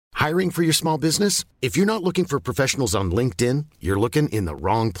Hiring for your small business? If you're not looking for professionals on LinkedIn, you're looking in the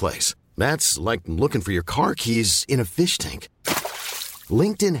wrong place. That's like looking for your car keys in a fish tank.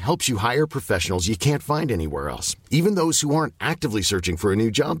 LinkedIn helps you hire professionals you can't find anywhere else, even those who aren't actively searching for a new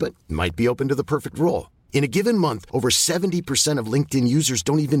job but might be open to the perfect role. In a given month, over 70% of LinkedIn users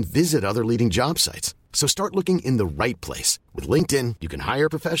don't even visit other leading job sites. So start looking in the right place. With LinkedIn, you can hire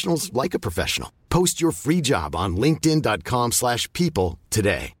professionals like a professional. Post your free job on linkedin.com/people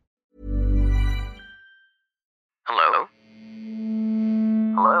today. Hello?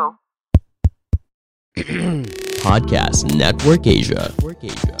 Hello? Podcast Network Asia.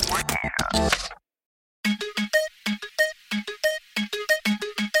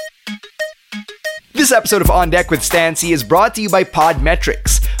 This episode of On Deck with Stancy is brought to you by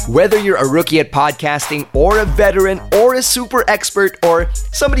Podmetrics. Whether you're a rookie at podcasting or a veteran or a super expert or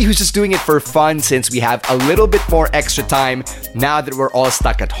somebody who's just doing it for fun since we have a little bit more extra time now that we're all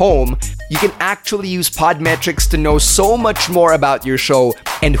stuck at home, you can actually use Podmetrics to know so much more about your show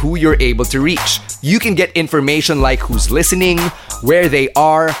and who you're able to reach. You can get information like who's listening, where they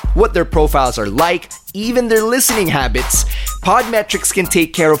are, what their profiles are like, even their listening habits. Podmetrics can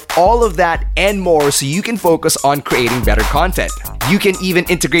take care of all of that and more so you can focus on creating better content. You can even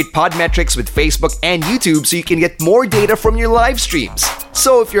integrate Podmetrics with Facebook and YouTube so you can get more data from your live streams.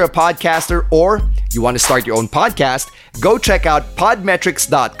 So if you're a podcaster or you want to start your own podcast, go check out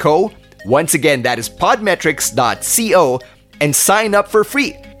podmetrics.co. Once again, that is podmetrics.co and sign up for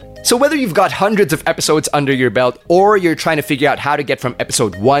free. So whether you've got hundreds of episodes under your belt or you're trying to figure out how to get from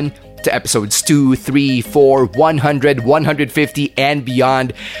episode 1 to episodes 2, 3, 4, 100, 150, and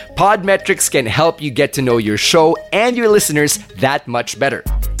beyond, Podmetrics can help you get to know your show and your listeners that much better.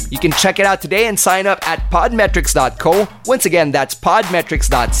 You can check it out today and sign up at podmetrics.co. Once again, that's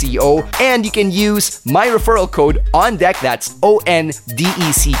podmetrics.co. And you can use my referral code ONDECK, that's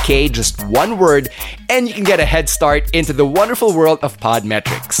ONDECK, just one word, and you can get a head start into the wonderful world of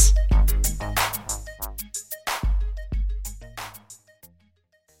Podmetrics.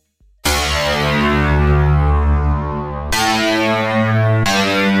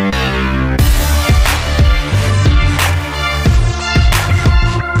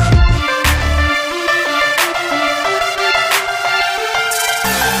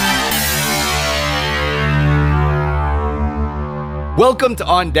 Welcome to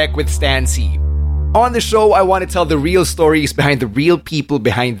On Deck with Stancy. On the show, I want to tell the real stories behind the real people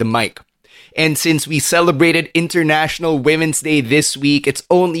behind the mic. And since we celebrated International Women's Day this week, it's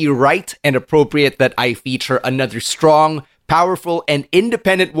only right and appropriate that I feature another strong, powerful, and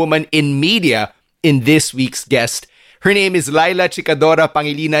independent woman in media in this week's guest. Her name is Laila Chikadora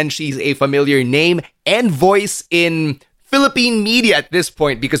Pangilinan. She's a familiar name and voice in Philippine media at this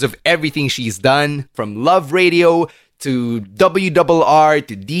point because of everything she's done, from Love Radio to WRR,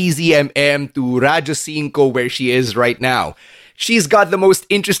 to DZMM, to Radyo 5, where she is right now. She's got the most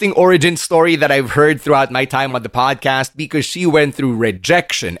interesting origin story that I've heard throughout my time on the podcast because she went through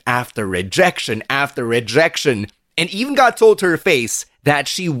rejection after rejection after rejection and even got told to her face that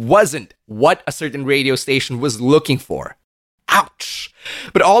she wasn't what a certain radio station was looking for. Ouch!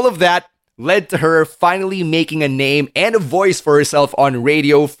 But all of that led to her finally making a name and a voice for herself on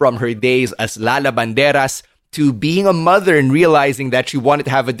radio, from her days as Lala Banderas to being a mother and realizing that she wanted to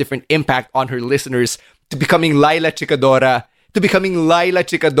have a different impact on her listeners, to becoming Laila Chikadora,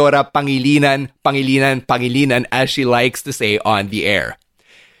 Pangilinan, as she likes to say on the air.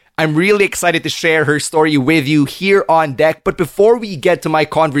 I'm really excited to share her story with you here on Deck, but before we get to my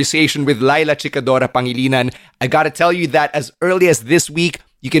conversation with Laila Chikadora Pangilinan, I gotta tell you that as early as this week,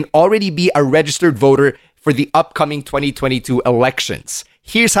 you can already be a registered voter for the upcoming 2022 elections.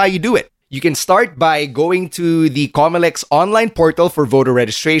 Here's how you do it. You can start by going to the Comelec's online portal for voter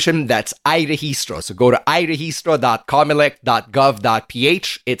registration. That's iRehistro. So go to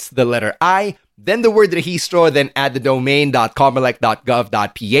iregistro.comelec.gov.ph. It's the letter I, then the word registro, then add the domain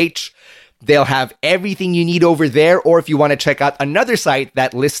 .comelec.gov.ph. They'll have everything you need over there, or if you want to check out another site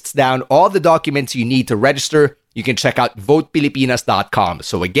that lists down all the documents you need to register, you can check out votepilipinas.com.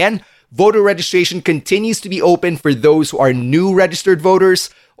 So again, voter registration continues to be open for those who are new registered voters,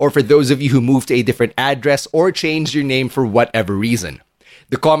 or for those of you who moved to a different address or changed your name for whatever reason.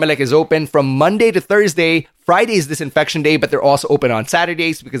 The Comelec is open from Monday to Thursday. Friday is disinfection day, but they're also open on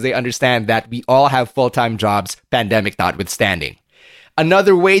Saturdays because they understand that we all have full-time jobs, pandemic notwithstanding.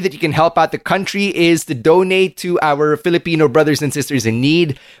 Another way that you can help out the country is to donate to our Filipino brothers and sisters in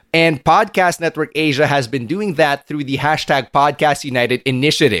need. And Podcast Network Asia has been doing that through the hashtag Podcast United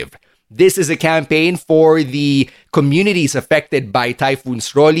initiative. This is a campaign for the communities affected by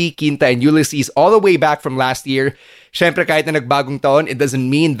Typhoons Rolly, Quinta, and Ulysses all the way back from last year. Syempre, kahit na nagbagong taon, it doesn't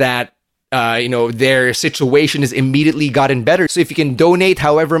mean that their situation is immediately gotten better. So if you can donate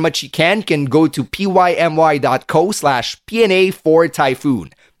however much you can go to pymy.co/PNA for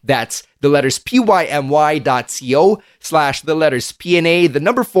Typhoon. That's the letters pymy.co/the letters PNA, the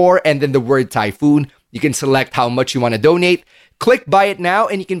number 4, and then the word Typhoon. You can select how much you want to donate. Click buy it now,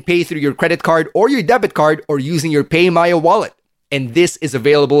 and you can pay through your credit card or your debit card or using your PayMaya wallet. And this is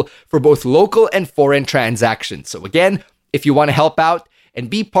available for both local and foreign transactions. So again, if you want to help out and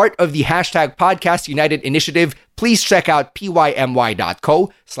be part of the #Podcast United initiative, please check out pymy.co/PNA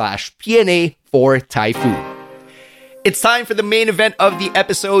for Typhoon. It's time for the main event of the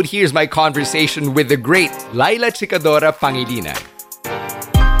episode. Here's my conversation with the great Laila Chikadora Pangilinan.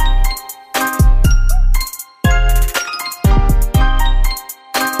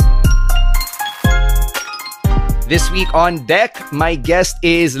 This week on deck, my guest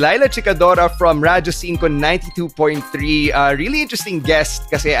is Laila Chikadora from Radyo 5 92.3. Really interesting guest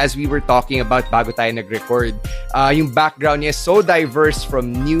kasi as we were talking about bago tayo nag-record, yung background niya is so diverse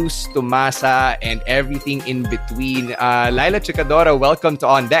from news to masa and everything in between. Laila Chikadora, welcome to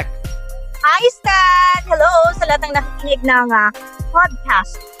On Deck. Hi, Stan! Hello sa lahat ng nakikinig ng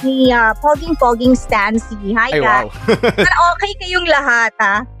podcast ni Poging Stancy. Hi, Ay, wow. Okay kayong lahat,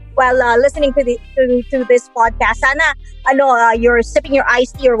 ha? While listening to this podcast, sana you're sipping your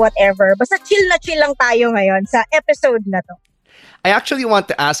iced tea or whatever. Basta chill lang tayo ngayon sa episode na to. I actually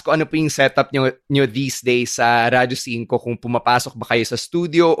want to ask kung ano po yung setup nyo these days sa Radyo 5, kung pumapasok ba kayo sa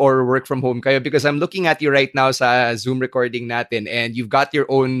studio or work from home kayo, because I'm looking at you right now sa Zoom recording natin and you've got your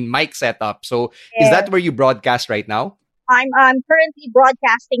own mic setup. So Is that where you broadcast right now? I'm currently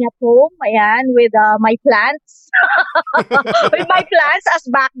broadcasting at home, ayan, with my plants. With my plants as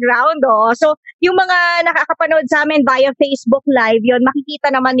background, oh. So, yung mga nakakapanood sa amin via Facebook Live, yon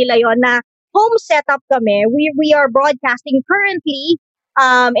makikita naman nila yon na home setup kami. We are broadcasting currently,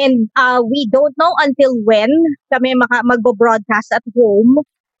 and we don't know until when kami magbo-broadcast at home.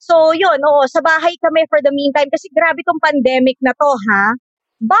 So, yun, sa bahay kami for the meantime kasi grabe tong pandemic na to, ha?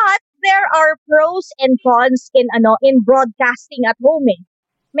 But there are pros and cons in broadcasting at home.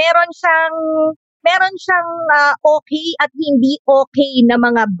 Meron siyang okay at hindi okay na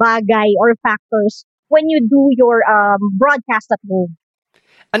mga bagay or factors when you do your broadcast at home.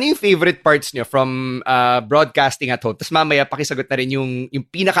 Ano yung favorite parts nyo from broadcasting at home? Tapos mamaya pakisagot na rin yung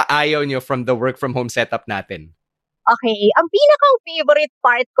pinaka-ayaw nyo from the work from home setup natin. Okay, ang pinaka-favorite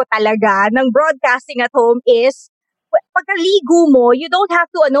part ko talaga ng broadcasting at home is pagkaligo mo, you don't have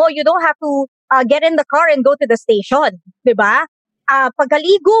to get in the car and go to the station, 'di ba?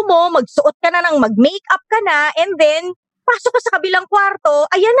 Pagkaligo mo, magsuot ka na mag-makeup ka na, and then pasok ka sa kabilang kwarto,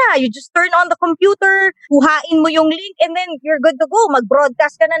 ayan na, you just turn on the computer, kuhain mo yung link, and then you're good to go.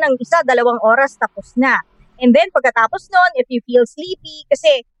 Mag-broadcast ka na ng 1-2 oras, tapos na. And then pagkatapos nun, if you feel sleepy,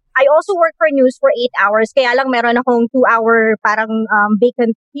 kasi I also work for news for 8 hours, kaya lang meron akong 2-hour parang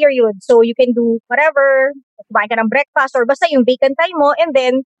vacant period. So you can do whatever, kumain ka ng breakfast or basta yung vacant time mo, and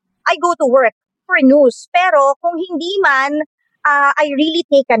then I go to work for news. Pero kung hindi man, I really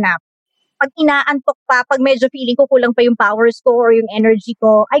take a nap. Pag inaantok pa, pag medyo feeling ko kulang pa yung powers ko or yung energy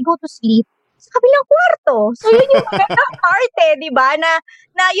ko, I go to sleep sa kabilang kwarto. So yun yung magandang part di ba?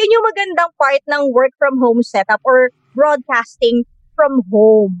 Na yun yung magandang part ng work from home setup or broadcasting from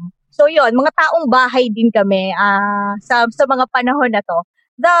home. So yun, mga taong bahay din kami sa mga panahon na to.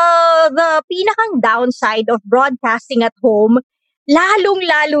 The pinakang downside of broadcasting at home,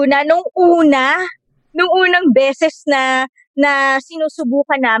 lalong-lalo na nung unang beses na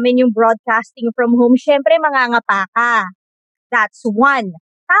sinusubukan namin yung broadcasting from home, syempre mangangapa ka. That's one.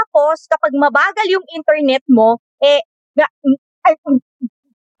 Tapos, kapag mabagal yung internet mo,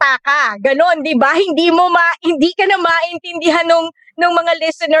 ganon, di ba? Hindi ka na maintindihan nung mga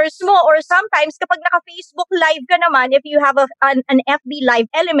listeners mo, or sometimes kapag naka-Facebook live ka naman, if you have an FB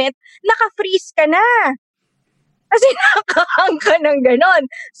live element, naka-freeze ka na. Kasi nakahang ka ng ganon.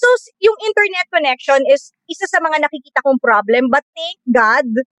 So, yung internet connection is isa sa mga nakikita kong problem, but thank God,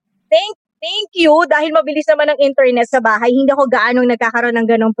 thank you, dahil mabilis naman ang internet sa bahay, hindi ako gaanong nagkakaroon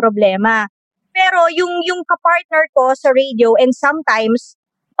ng ganong problema. Pero yung kapartner ko sa radio, and sometimes,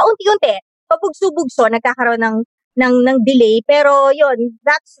 paunti-unti, pabugso-bugso, nagkakaroon ng delay. Pero yun,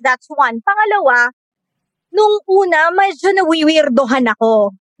 that's one. Pangalawa, nung una, medyo nawiwirdohan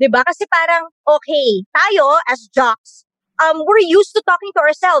ako. 'Di ba? Kasi parang, okay, tayo as jocks, we're used to talking to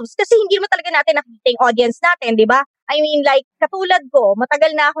ourselves. Kasi hindi naman talaga natin nakikita yung audience natin, 'di ba? I mean, like, katulad ko,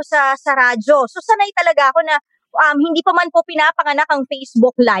 matagal na ako sa radyo. So, sanay talaga ako na, hindi pa man po pinapanganak ang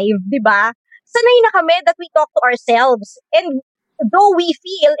Facebook Live, di ba? Sanay na kami that we talk to ourselves. And though we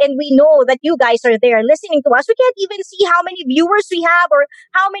feel and we know that you guys are there listening to us, we can't even see how many viewers we have or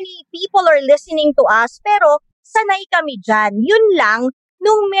how many people are listening to us. Pero sanay kami dyan. Yun lang,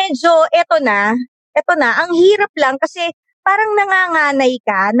 nung medyo eto na, ang hirap lang kasi parang nanganganay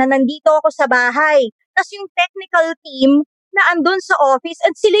ka na nandito ako sa bahay. Tapos yung technical team na andun sa office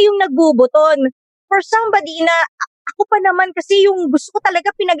at sila yung nagbubuton. For somebody na, ako pa naman kasi yung gusto ko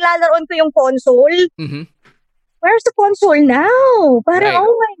talaga pinaglalaroan ko yung console. Mm-hmm. Where's the console now? Parang, right.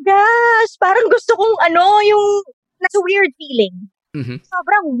 Oh my gosh, parang gusto kong yung, that's a weird feeling. Mm-hmm.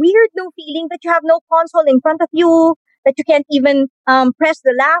 Sobrang weird nung feeling that you have no console in front of you, that you can't even press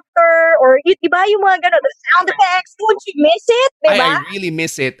the laughter or diba yung mga ganun, the sound effects. Don't you miss it? Diba? I really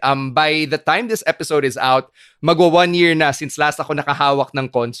miss it. By the time this episode is out, magwa 1 year na since last ako nakahawak ng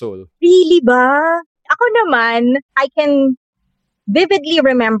console. Really ba? Ako naman, I can vividly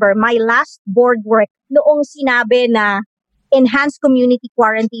remember my last board work noong sinabi na enhanced community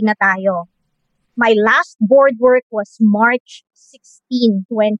quarantine na tayo. My last board work was March 16,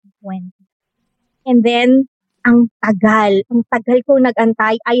 2020. And then, ang tagal ko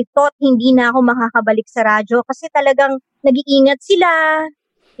nag-antay. I thought hindi na ako makakabalik sa radyo kasi talagang nag-iingat sila.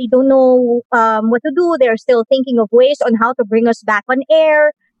 They don't know what to do. They're still thinking of ways on how to bring us back on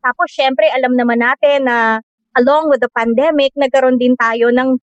air. Tapos, syempre, alam naman natin na along with the pandemic, nagkaroon din tayo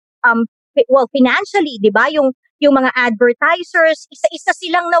ng, financially, di ba? Yung mga advertisers, isa-isa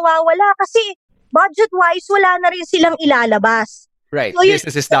silang nawawala kasi budget-wise, wala na rin silang ilalabas. Right. So,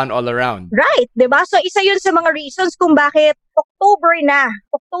 business is down all around. Right. Diba? So, isa yun sa mga reasons kung bakit October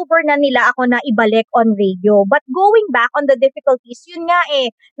na nila ako na ibalik on radio. But going back on the difficulties, yun nga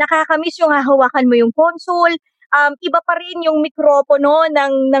nakakamiss yung hahawakan mo yung console. Iba pa rin yung mikropono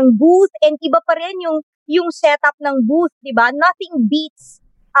ng booth and iba pa rin yung setup ng booth, diba? Nothing beats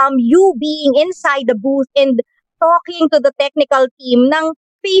you being inside the booth and talking to the technical team ng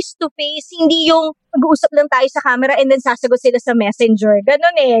face-to-face, hindi yung mag-uusap lang tayo sa camera and then sasagot sila sa messenger.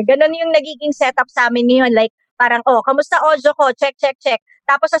 Ganon yung nagiging setup sa amin ngayon. Like, parang, kamusta audio ko? Check.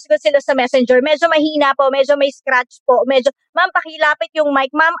 Tapos sasagot sila sa messenger. Medyo mahina po, medyo may scratch po, ma'am, pakilapit yung mic.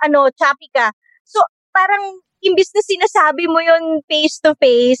 Ma'am, choppy ka. So, parang, imbis na sinasabi mo yun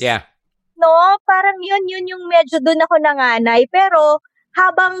face-to-face, yeah. No, parang yun yung medyo doon ako nanganay. Pero,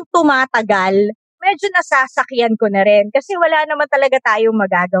 habang tumatagal, medyo nasasakyan ko na rin. Kasi wala naman talaga tayong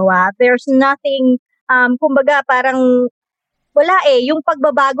magagawa. There's nothing, kumbaga parang, wala yung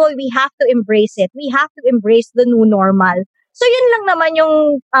pagbabago, we have to embrace it. We have to embrace the new normal. So yun lang naman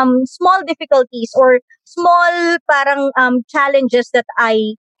yung small difficulties or small parang challenges that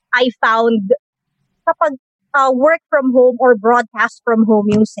I found kapag work from home or broadcast from home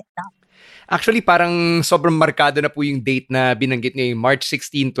yung setup. Actually, parang sobrang markado na po yung date na binanggit niyo, yung March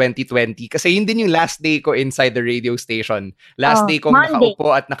 16, 2020. Kasi yun din yung last day ko inside the radio station. Last day kong Monday.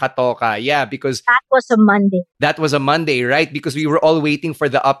 nakaupo at nakatoka. Yeah, because That was a Monday. That was a Monday, right? Because we were all waiting for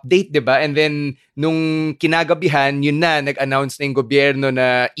the update, diba? And then, nung kinagabihan, yun na, nag-announce na yung gobyerno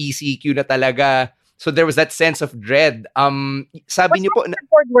na ECQ na talaga. So there was that sense of dread. Sabi niyo po... What time's your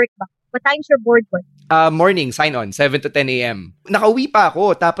board work ba? What time's your board work? Morning, sign on, 7 to 10 a.m. Nakauwi pa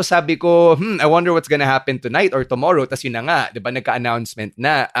ako, tapos sabi ko, I wonder what's gonna happen tonight or tomorrow. Tapos yun na nga, di ba, nagka-announcement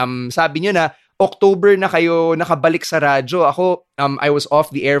na. Sabi nyo na, October na kayo nakabalik sa radyo. Ako, I was off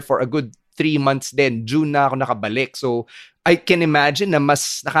the air for a good 3 months din. June na ako nakabalik. So, I can imagine na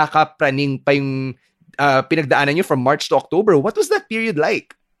mas nakakapraning pa yung pinagdaanan nyo from March to October. What was that period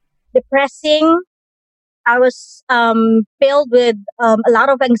like? Depressing. I was filled with a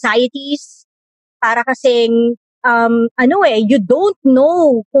lot of anxieties. Para kasing, you don't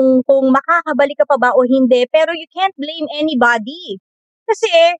know kung makakabalik ka pa ba o hindi. Pero you can't blame anybody.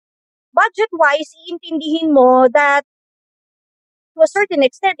 Kasi, budget-wise, iintindihin mo that to a certain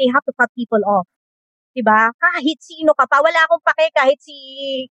extent, they have to cut people off. Diba? Kahit sino ka pa. Wala akong pake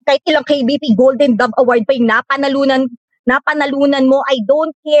kahit ilang KBP Golden Dove Award pa yung napanalunan mo. I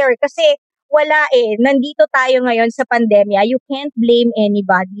don't care. Kasi, wala nandito tayo ngayon sa pandemya. You can't blame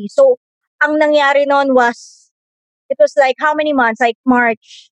anybody. So, ang nangyari noon was, it was like how many months? Like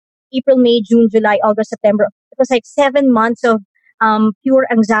March, April, May, June, July, August, September. It was like 7 months of pure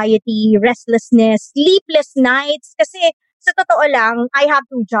anxiety, restlessness, sleepless nights. Kasi sa totoo lang, I have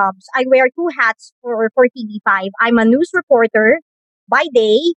 2 jobs. I wear 2 hats for TV5. I'm a news reporter by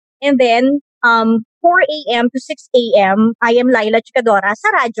day, and then 4 a.m. to 6 a.m., I am Laila Chikadora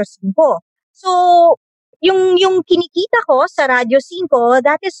sa Radyo 5. So, yung kinikita ko sa Radyo 5,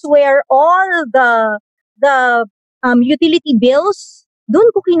 that is where all the utility bills, doon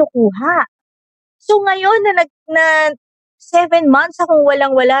ko kinukuha. So ngayon na 7 months akong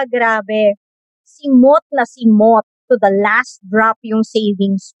walang-wala, grabe. Simot to the last drop yung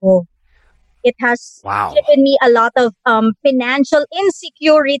savings ko. It has given me a lot of financial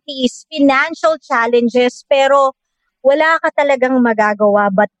insecurities, financial challenges, pero wala ka talagang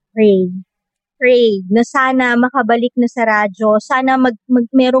magagawa but pray. Pray na sana makabalik na sa radyo, sana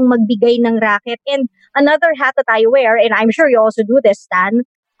merong magbigay ng racket. And another hat that I wear, and I'm sure you also do this, Stan,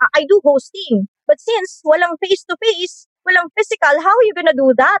 I do hosting. But since walang face-to-face, walang physical, how are you gonna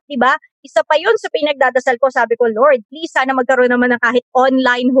do that, diba? Isa pa yun sa pinagdadasal ko, sabi ko, Lord, please sana magkaroon naman ng kahit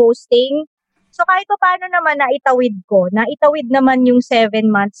online hosting. So kahit pa paano naman naitawid naman yung 7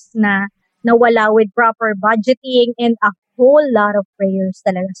 months na nawala with proper budgeting and a whole lot of prayers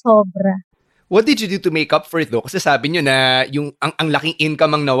talaga, sobra. What did you do to make up for it though? Kasi sabi nyo na yung ang laking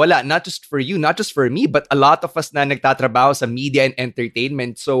income ang nawala, not just for you, not just for me, but a lot of us na nagtatrabaho sa media and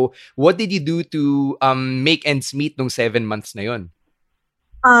entertainment. So what did you do to make ends meet nung 7 months na yon?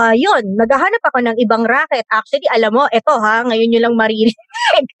 Yun, naghahanap ako ng ibang racket. Actually, alam mo, eto ngayon nyo lang maririnig.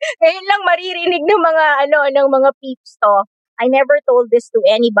 Ngayon lang maririnig ng mga peeps to. I never told this to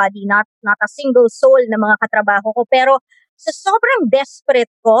anybody, not a single soul na mga katrabaho ko. Pero sa sobrang desperate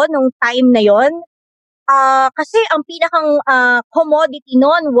ko nung time na yon, kasi ang pinakang commodity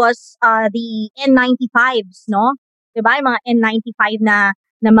noon was the N95s, no? 'Di ba? Yung mga N95 na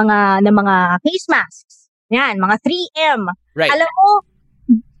mga face masks. Yan, mga 3M. Right. Alam mo,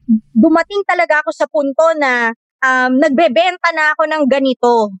 dumating talaga ako sa punto na nagbebenta na ako ng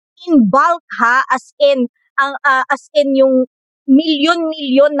ganito in bulk as in yung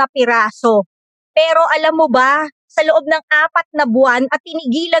milyon na piraso. Pero alam mo ba, sa loob ng 4 na buwan at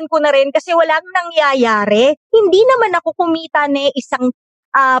tinigilan ko na rin kasi walang nangyayari, hindi naman ako kumita ni isang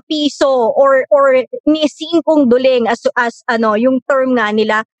piso or ni 5 duling as yung term nga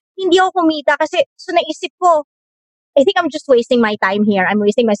nila. Hindi ako kumita kasi so naisip ko, I think I'm just wasting my time here. I'm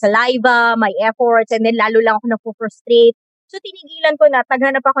wasting my saliva, my efforts, and then lalo lang ako na-frustrate. So tinigilan ko na,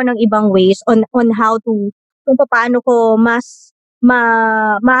 naghanap ako ng ibang ways on how to, kung paano ko mas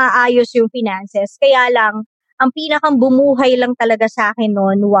maaayos yung finances. Kaya lang, ang pinakang bumuhay lang talaga sa akin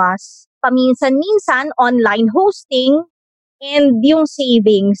noon was paminsan-minsan online hosting and yung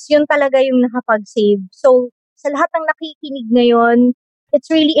savings. Yun talaga yung nakapag-save. So sa lahat ng nakikinig ngayon,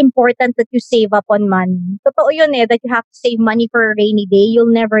 it's really important that you save up on money. Totoo yun that you have to save money for a rainy day. You'll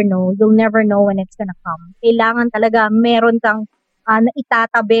never know. You'll never know when it's gonna come. Kailangan talaga meron kang na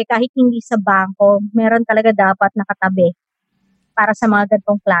itatabi kahit hindi sa bangko. Meron talaga dapat nakatabi para sa mga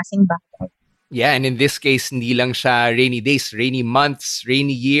ganitong klaseng bagay. Yeah, and in this case, hindi lang siya rainy days, rainy months,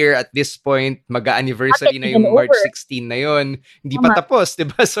 rainy year. At this point, mag-anniversary na yung March 16 na yun. Hindi pa tapos, di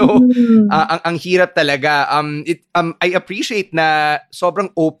ba? So, ang hirap talaga. I appreciate na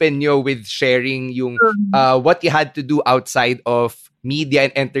sobrang open nyo with sharing yung what you had to do outside of media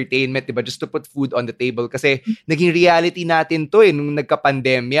and entertainment, diba? Just to put food on the table. Kasi naging reality natin to nung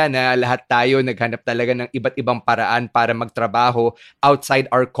nagka-pandemya na lahat tayo naghanap talaga ng iba't ibang paraan para magtrabaho outside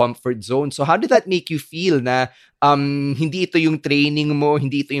our comfort zone. So how did that make you feel na hindi ito yung training mo,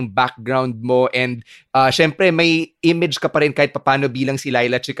 hindi ito yung background mo, and syempre may image ka pa rin kahit papano bilang si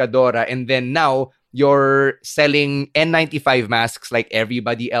Laila Chikadora, and then now you're selling N95 masks like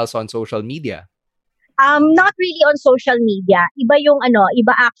everybody else on social media? Not really on social media. Iba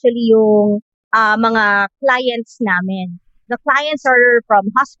actually yung mga clients namin. The clients are from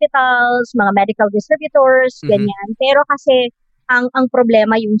hospitals, mga medical distributors, ganyan. Pero kasi ang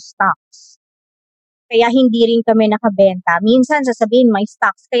problema yung stocks. Kaya hindi rin kami nakabenta. Minsan sasabihin may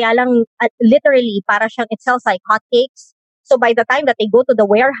stocks, kaya lang literally para siyang it sells like hotcakes. So by the time that they go to the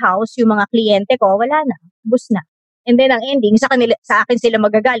warehouse, yung mga kliyente ko, wala na, ubos na. And then ang ending, sa akin sila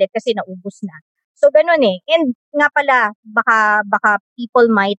magagalit kasi naubos na. So ganun And nga pala baka people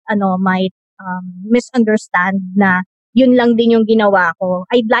might misunderstand na yun lang din yung ginawa ko.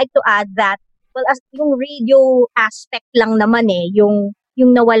 I'd like to add that as yung radio aspect lang naman yung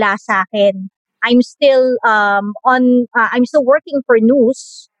nawala sa akin. I'm still I'm still working for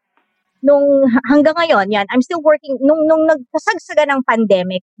news nung hanggang ngayon. Yan, I'm still working nung nagkasagsaga ng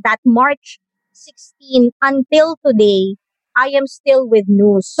pandemic, that March 16 until today. I am still with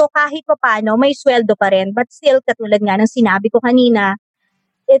news. So kahit pa paano, may sweldo pa rin. But still, katulad nga ng sinabi ko kanina,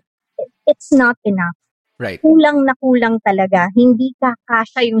 it's not enough. Right. Kulang na kulang talaga. Hindi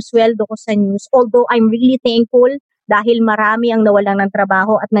kakasya yung sweldo ko sa news. Although I'm really thankful dahil marami ang nawalan ng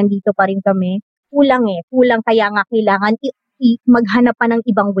trabaho at nandito pa rin kami. Kulang Kulang kaya nga kailangan maghanap pa ng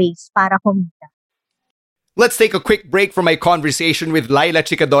ibang ways para kumita. Let's take a quick break from my conversation with Laila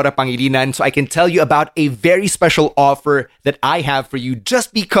Chikadora Pangilinan so I can tell you about a very special offer that I have for you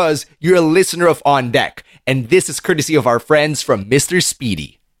just because you're a listener of On Deck. And this is courtesy of our friends from Mr.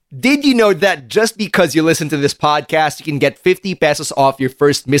 Speedy. Did you know that just because you listen to this podcast, you can get 50 pesos off your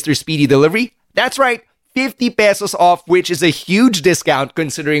first Mr. Speedy delivery? That's right, 50 pesos off, which is a huge discount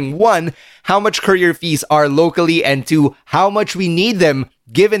considering 1, how much courier fees are locally, and 2, how much we need them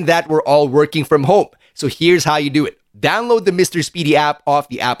given that we're all working from home. So here's how you do it. Download the Mr. Speedy app off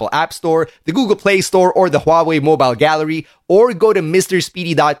the Apple App Store, the Google Play Store, or the Huawei Mobile Gallery, or go to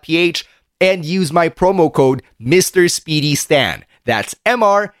mrspeedy.ph and use my promo code Mr. Speedy Stan. That's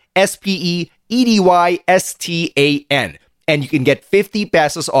MRSPEEDYSTAN. And you can get 50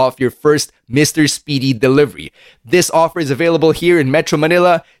 pesos off your first Mr. Speedy delivery. This offer is available here in Metro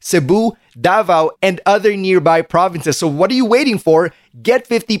Manila, Cebu, Davao, and other nearby provinces. So what are you waiting for? Get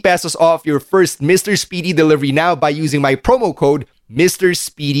 50 pesos off your first Mr. Speedy delivery now by using my promo code Mr.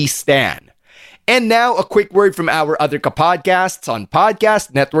 Speedy Stan. And now, a quick word from our other kapodcasts on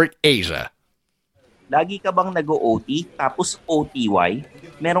Podcast Network Asia. Lagi ka bang nag-OT tapos OTY?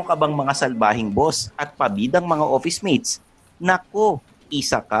 Meron ka bang mga salbahing boss at pabidang mga office mates? Nako,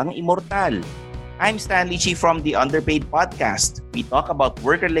 isa kang immortal. I'm Stanley Chi from the Underpaid Podcast. We talk about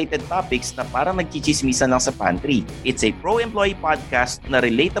work-related topics na parang nagchichismisan lang sa pantry. It's a pro-employee podcast na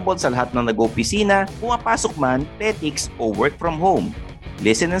relatable sa lahat ng nag-opisina, pumapasok man, petics, o work from home.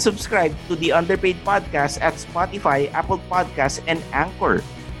 Listen and subscribe to the Underpaid Podcast at Spotify, Apple Podcasts, and Anchor.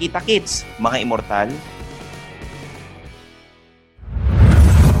 Kita-kits, mga immortal!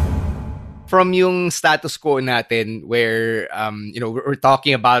 From yung status quo natin where, we're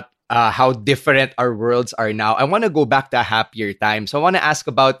talking about how different our worlds are now, I want to go back to a happier time. So I want to ask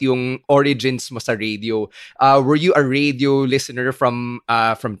about yung origins mo sa radio. Were you a radio listener from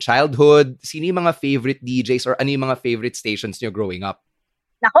childhood? Sino yung mga favorite DJs or ano yung mga favorite stations niyo growing up?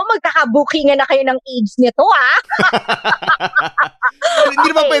 Nako, magkakabukingan na kayo ng age nito,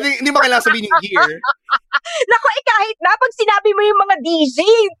 Hindi mo kailangan sabihin yung year. Nako, kahit na, pag sinabi mo yung mga DJ,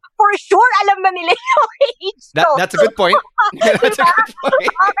 for sure, alam na nila yung age to. That's a good point. That's a good point.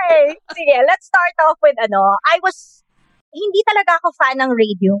 Okay, sige, let's start off with hindi talaga ako fan ng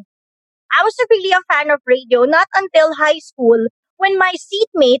radio. I was really a fan of radio, not until high school, when my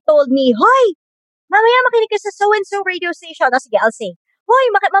seatmate told me, "Hoy, mamaya makinig ka sa so-and-so radio station." Sige, I'll say, "Hoy,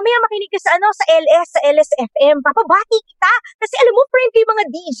 mamaya makinig ka sa sa LS FM. Papabati kita." Kasi alam mo, friend ko yung mga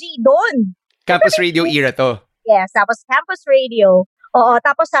DJ doon. Campus radio era to. Yes, tapos campus radio. Oo,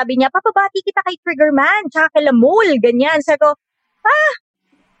 tapos sabi niya, "Papabati kita kay Triggerman, tsaka kay Lamul," ganyan. Sabi ko,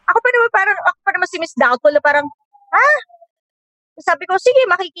 ako pa naman si Miss Doubtful na parang, sabi ko, sige,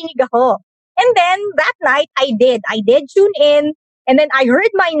 makikinig ako. And then, that night, I did tune in, and then I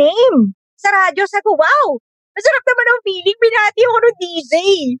heard my name sa radyo. Sabi ko, wow, masarap naman ang feeling, binati ako ng DJ.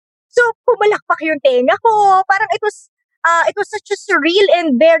 So, pumalakpak yung tenga ko. Parang it was such a surreal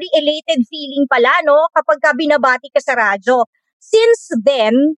and very elated feeling pala, no? Kapag binabati ka sa radyo. Since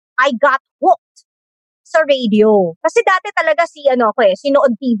then, I got hooked sa radio. Kasi dati talaga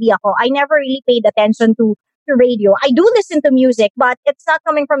sinood TV ako. I never really paid attention to radio. I do listen to music, but it's not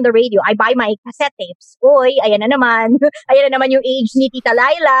coming from the radio. I buy my cassette tapes. Uy, ayan na naman. Ayan na naman yung age ni Tita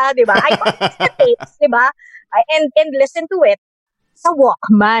Laila, di ba? I buy cassette tapes, di ba? And listen to it sa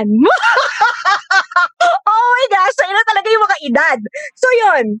Walkman. Oh my gosh, ayun na talaga yung mga edad. So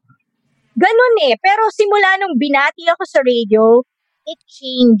yun, ganun Pero simula nung binati ako sa radio, it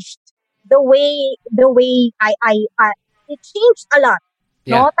changed the way I it changed a lot.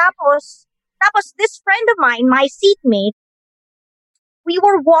 Yeah. No? Tapos this friend of mine, my seatmate, we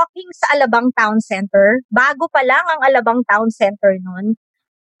were walking sa Alabang Town Center. Bago pa lang ang Alabang Town Center noon.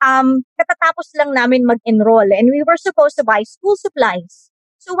 Katatapos lang namin mag-enroll and we were supposed to buy school supplies.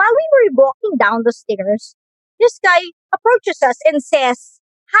 So while we were walking down the stairs, this guy approaches us and says,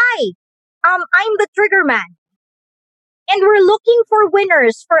 "Hi, I'm the Triggerman. And we're looking for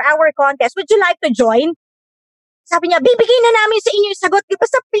winners for our contest. Would you like to join?" Sabi niya, "Bibigay na namin sa inyo yung sagot.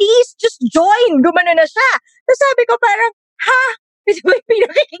 Basta please, just join." Gumano na siya. Tapos sabi ko parang,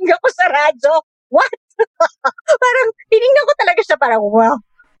 pinakikinggan ko sa radyo. What? Parang, tinignan ko talaga siya parang, wow.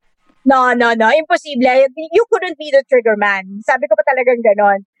 No, imposible. You couldn't be the Triggerman. Sabi ko pa talagang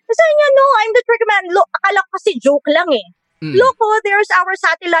ganon. Sabi niya, "No, I'm the Triggerman." Look, akala ko kasi joke lang Look, there's our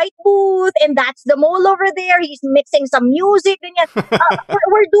satellite booth, and that's the mall over there. He's mixing some music. Ganyan.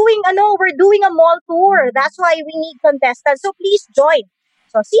 We're doing a mall tour. That's why we need contestants. So please join.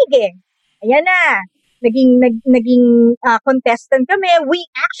 So sige. Ayan na. Naging contestant kami. We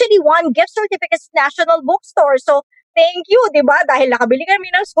actually won gift certificates to National Bookstore. So Thank you, di ba? Dahil nakabili kami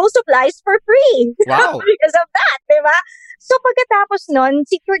ng school supplies for free. Wow. Because of that, di ba? So pagkatapos nun,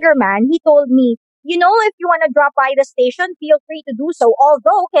 si Triggerman, he told me, if you want to drop by the station, feel free to do so.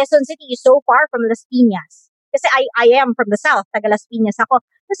 Although Quezon City is so far from Las Piñas. Kasi I am from the south, taga Las Piñas ako.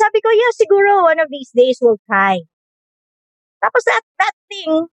 So sabi ko, yeah, siguro one of these days we'll try. Tapos that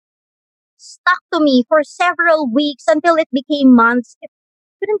thing stuck to me for several weeks until it became months. I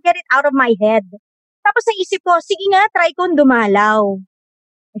couldn't get it out of my head. Tapos naisip ko, sige nga, try kong dumalaw.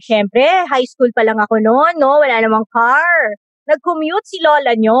 Siyempre, high school pa lang ako noon, no? Wala namang car. Nag-commute si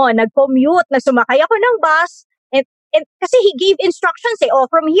lola nyo. Nag-commute, sumakay ako ng bus. And kasi he gave instructions,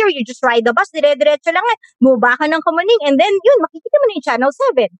 from here, you just ride the bus, dire-diretso lang. Move ka ng Kamuning, and then, makikita mo na yung Channel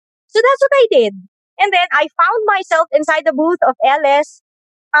 7. So that's what I did. And then, I found myself inside the booth of LS.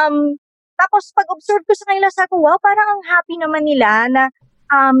 Tapos, pag-observe ko sa kanila, sabi ko, wow, parang ang happy naman nila na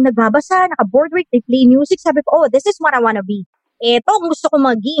nagbabasa, naka-board work, they play music. Sabi ko, this is what I wanna be. Ito ang gusto kong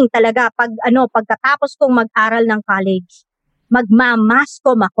maging talaga pagkatapos kong mag-aral ng college.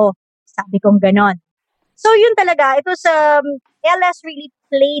 Magmamascom ako. Sabi kong ganon. So, yun talaga. Ito sa LS really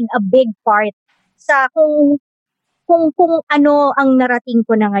played a big part sa kung ano ang narating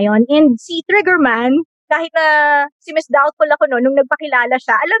ko na ngayon. And si Triggerman, kahit na si Miss Doubtful ako nung nagpakilala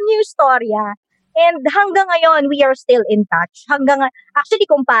siya, alam niyo yung storya. And hanggang ngayon, we are still in touch. Actually,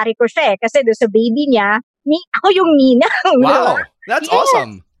 kumpare ko siya kasi doon sa baby niya, ako yung ninang. Wow, that's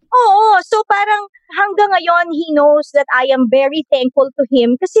awesome. Oo, so parang hanggang ngayon, he knows that I am very thankful to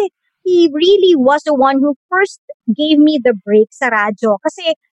him kasi he really was the one who first gave me the break sa radyo.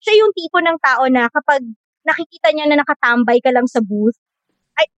 Kasi siya yung tipo ng tao na kapag nakikita niya na nakatambay ka lang sa booth,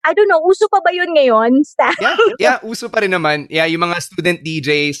 I don't know, uso pa ba yun ngayon, Stan? Yeah, uso pa rin naman. Yeah, yung mga student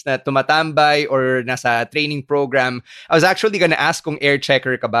DJs na tumatambay or nasa training program. I was actually gonna ask kung air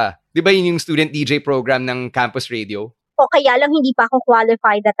checker ka ba. Di ba yun yung student DJ program ng campus radio? O kaya lang hindi pa ako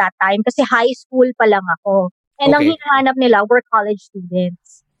qualified at that time kasi high school pa lang ako. And ang hinahanap nila were college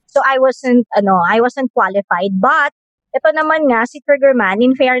students. So I wasn't qualified. But ito naman nga, si Triggerman,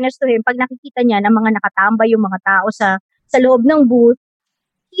 in fairness to him, pag nakikita niya ng mga nakatambay yung mga tao sa loob ng booth,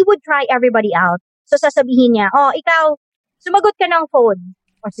 he would try everybody out. So sasabihin niya, ikaw, sumagot ka ng phone.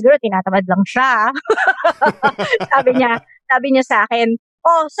 O siguro tinatamad lang siya. sabi niya sa akin,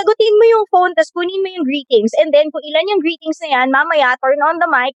 sagutin mo yung phone, tas kunin mo yung greetings. And then, kung ilan yung greetings na yan, mamaya, turn on the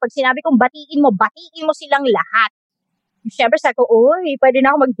mic. Pag sinabi kong batiin mo silang lahat. Siyempre, sabi ko, pwede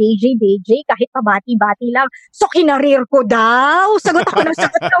na ako mag-DJ kahit pabati-bati lang. So, kinarir ko daw. Sagot ako ng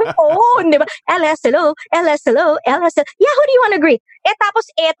phone. Diba? LS, hello. LS, hello. LS, hello. Yeah, who do you wanna greet? Tapos,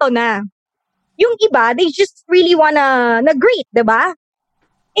 eto na. Yung iba, they just really wanna na-greet, diba?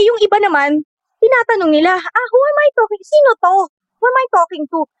 Yung iba naman, tinatanong nila, who am I talking? Sino to? Who am I talking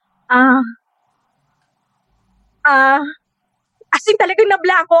to? As in talagang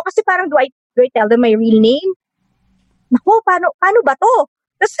na-blanco kasi parang do I tell them my real name? Naku, paano ba to?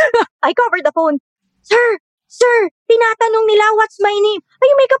 Tapos, I covered the phone. Sir, tinatanong nila, what's my name?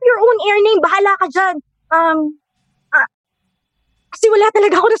 You make up your own air name, bahala ka dyan. Kasi wala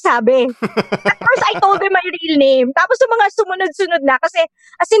talaga ako nasabi. At first, I told them my real name. Tapos yung mga sumunod-sunod na, kasi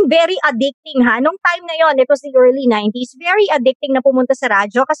as in very addicting ha. Nung time na yon, it was the early 90s, very addicting na pumunta sa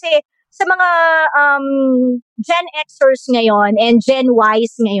radyo kasi sa mga Gen Xers ngayon and Gen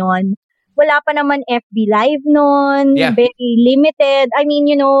Ys ngayon, wala pa naman FB Live noon, very limited. I mean,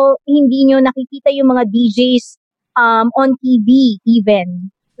 hindi nyo nakikita yung mga DJs on TV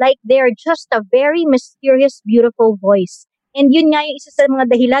even. Like, they're just a very mysterious, beautiful voice. And yun nga yung isa sa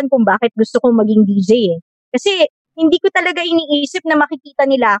mga dahilan kung bakit gusto kong maging DJ eh. Kasi hindi ko talaga iniisip na makikita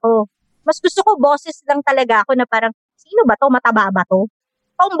nila ako. Mas gusto ko boses lang talaga ako na parang, sino ba to? Mataba ba to?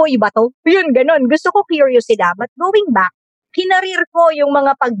 Tomboy ba to? Yun, ganun. Gusto ko curious sila. But going back, kinarir ko yung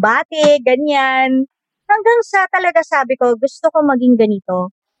mga pagbate, ganyan. Hanggang sa talaga sabi ko, gusto ko maging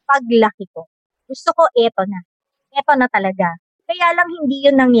ganito paglaki ko. Gusto ko eto na. Eto na talaga. Kaya lang hindi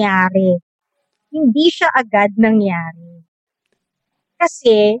yun nangyari. Hindi siya agad nangyari.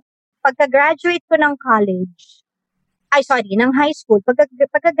 Kasi, pagka-graduate ko ng college, ng high school,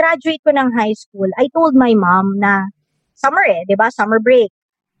 pagka-graduate ko ng high school, I told my mom na, summer diba? Summer break.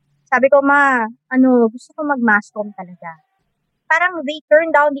 Sabi ko, ma, gusto ko mag-mascom talaga. Parang they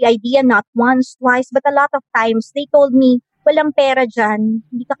turned down the idea not once, twice, but a lot of times, they told me, walang pera dyan,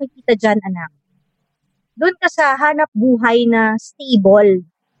 hindi ka kikita dyan, anak. Doon ka sa hanap buhay na stable.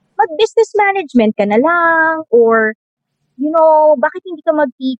 Mag-business management ka na lang, or, bakit hindi ka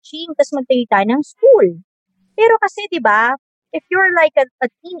mag-teaching, tas magtayo tayo ng school? Pero kasi, di ba, if you're like a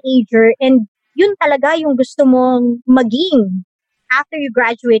teenager, and yun talaga yung gusto mong maging after you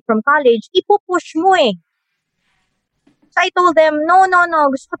graduate from college, ipupush mo eh. So I told them, no,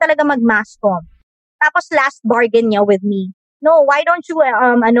 gusto ko talaga mag-mass comm. Tapos last bargain niya with me, no, why don't you,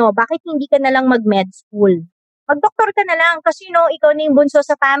 bakit hindi ka na lang mag-med school? Mag-doctor ka na lang kasi, ikaw na yung bunso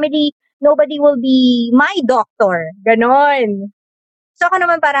sa family, nobody will be my doctor. Ganon. So ako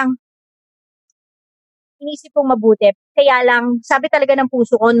naman parang, inisip kong mabuti. Kaya lang, sabi talaga ng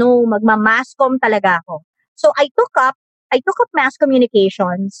puso ko, no, magma-mass comm talaga ako. So I took up mass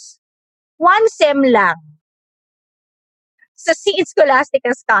communications. 1 sem lang. Sa St.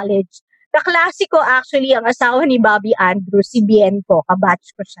 Scholastica's College. Kaklase ko actually ang asawa ni Bobby Andrews, si Bienco,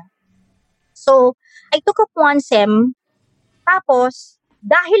 kabatch ko siya. So, I took up 1 sem. Tapos,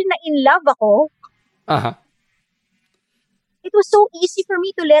 dahil na in love ako, it was so easy for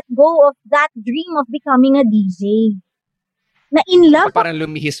me to let go of that dream of becoming a DJ. Na in love. Parang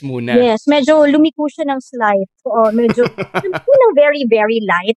lumihis muna. Yes, medyo lumiko siya ng slight. Oo, medyo lumiko ng very, very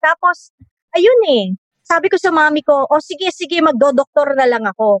light. Tapos, ayun sabi ko sa mami ko, sige, magdodoktor na lang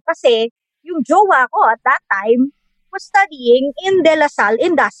ako. Kasi, yung jowa ko at that time was studying in De La Salle,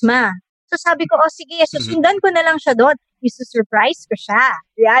 in Dasma. So sabi ko, sige, susundan ko na lang siya doon. Isusurprise ko siya.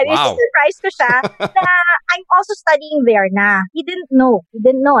 Yeah, wow. Isusurprise ko siya na I'm also studying there na. He didn't know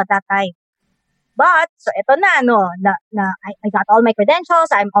at that time. But, so ito na, I got all my credentials,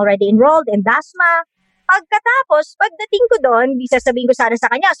 I'm already enrolled in Dasma. Pagkatapos, pagdating ko doon, di sasabihin ko sana sa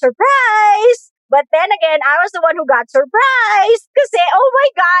kanya, surprise! But then again, I was the one who got surprised. Kasi, oh my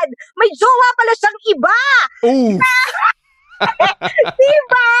God, may jowa pala siyang iba! Ooh.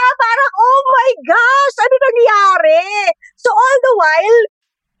 Diba? Parang, oh my gosh, ano nangyari? So all the while,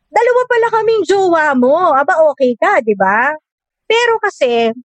 dalawa pala kaming jowa mo. Aba, okay ka, diba? Pero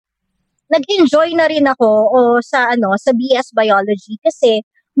kasi, nag-enjoy na rin ako sa BS Biology kasi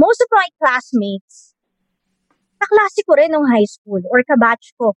most of my classmates, kaklase ko rin nung high school or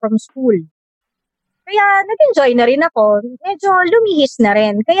kabatch ko from school. Kaya nag-enjoy na rin ako. Medyo lumihis na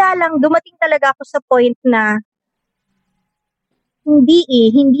rin. Kaya lang dumating talaga ako sa point na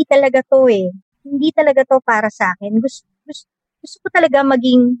hindi talaga to Hindi talaga to para sa akin. Gusto ko talaga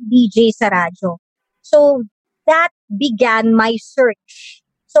maging DJ sa radyo. So, that began my search.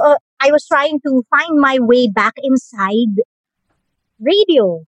 So, I was trying to find my way back inside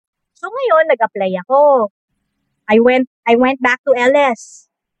radio. So, ngayon, nag-apply ako. I went back to LS.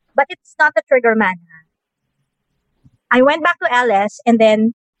 But it's not a trigger man. I went back to LS and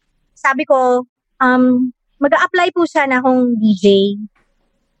then sabi ko, mag-a-apply po sana akong DJ.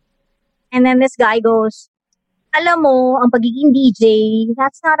 And then this guy goes, alam mo, ang pagiging DJ,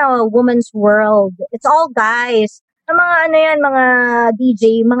 that's not a woman's world. It's all guys. Ang mga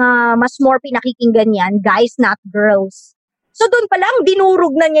DJ, mga mas more pinakikinggan yan, guys, not girls. So doon pa lang,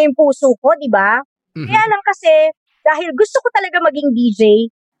 dinurog na niya yung puso ko, di ba? Mm-hmm. Kaya lang kasi, dahil gusto ko talaga maging DJ,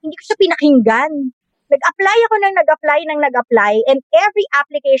 hindi ko siya pinakinggan. Nag-apply ako ng nag-apply, and every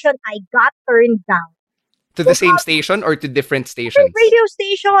application I got turned down. To the same station or to different stations? Radio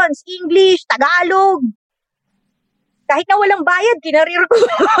stations, English, Tagalog. Kahit na walang bayad, kinarir ko.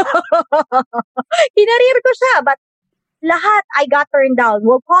 Kinarir ko siya, but lahat I got turned down.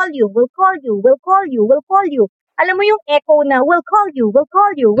 We'll call you. Alam mo yung echo na, we'll call you.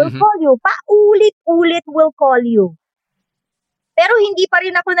 Paulit-ulit, we'll call you. Pero hindi pa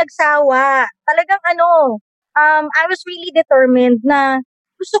rin ako nagsawa. Talagang I was really determined na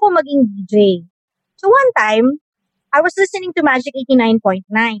gusto ko maging DJ. So one time, I was listening to Magic 89.9,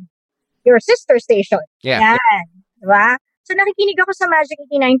 your sister station. Yeah. Yan. Diba? So nakikinig ako sa Magic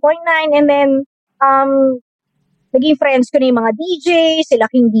 89.9 and then, naging friends ko na yung mga DJ, sila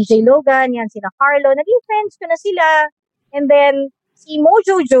King DJ Logan, yan, sila Carlo, naging friends ko na sila. And then, si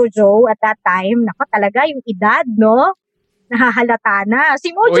Mojo Jojo at that time, talaga yung edad, no? Nahahalata na.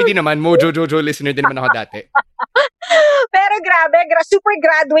 Si Mojo... Hindi naman. Mojo Jojo listener din naman ako dati. Pero grabe, super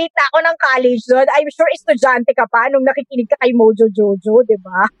graduate na ako ng college doon. I'm sure estudyante ka pa nung nakikinig ka kay Mojo Jojo, di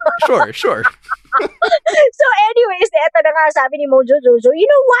ba? Sure. So anyways, eto na nga sabi ni Mojo Jojo, you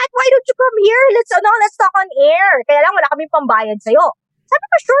know what? Why don't you come here? Let's talk on air. Kaya lang wala kaming pambayad sa'yo. Sabi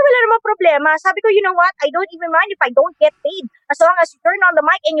ko, sure, wala namang problema. Sabi ko, you know what? I don't even mind if I don't get paid as long as you turn on the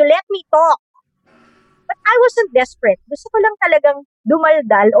mic and you let me talk. But I wasn't desperate. Gusto ko lang talagang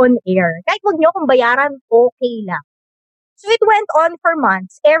dumaldal on air. Kahit huwag niyo akong bayaran, okay lang. So it went on for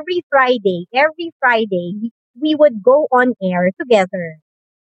months. Every Friday, we would go on air together.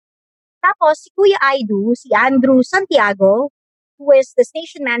 Tapos, si Kuya Aidu, si Andrew Santiago, who is the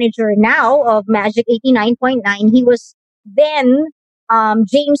station manager now of Magic 89.9, he was then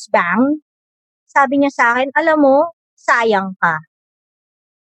James Bang. Sabi niya sa akin, alam mo, sayang ka.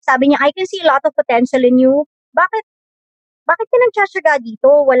 Sabi niya, I can see a lot of potential in you. Bakit ka nagtsatsaga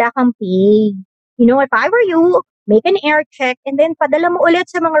dito? Wala kang pay. You know, if I were you, make an air check, and then padala mo ulit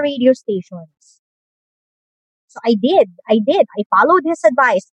sa mga radio stations. So I did. I followed his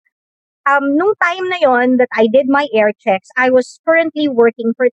advice. Nung time na yon that I did my air checks, I was currently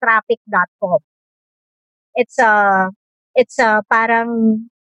working for traffic.com. It's a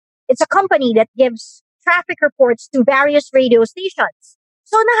company that gives traffic reports to various radio stations.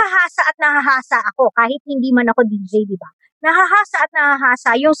 So nahahasa ako kahit hindi man ako DJ, di ba?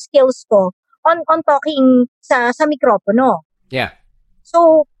 Nahahasa yung skills ko on talking sa mikropono. Yeah.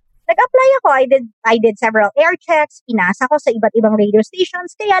 So nag-apply ako. I did several air checks. Pinasa ko sa iba't ibang radio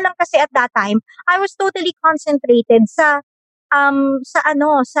stations. Kaya lang kasi at that time, I was totally concentrated sa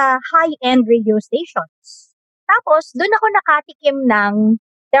high-end radio stations. Tapos, doon ako nakatikim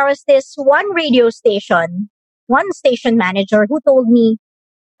there was this one station manager who told me,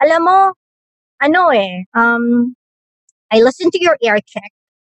 alam mo, I listened to your air check,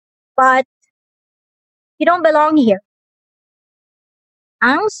 but you don't belong here.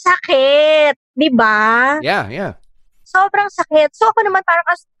 Ang sakit, di ba? Yeah. Sobrang sakit. So ako naman parang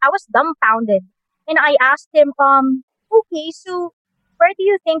I was dumbfounded. And I asked him, okay, so where do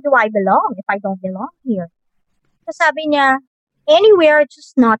you think do I belong if I don't belong here? So sabi niya, anywhere,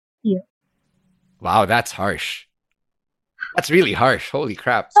 just not here. Wow, that's harsh. That's really harsh. Holy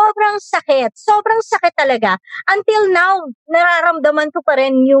crap. Sobrang sakit. Sobrang sakit talaga. Until now, nararamdaman ko pa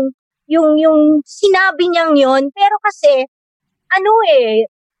rin yung sinabi niyang yon. Pero kasi,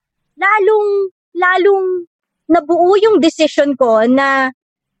 lalong nabuo yung decision ko na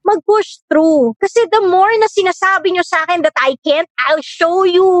mag-push through. Kasi the more na sinasabi nyo sa akin that I can't, I'll show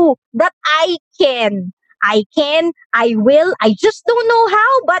you that I can. I can, I will, I just don't know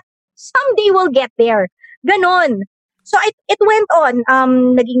how, but someday we'll get there. Ganon. So it went on.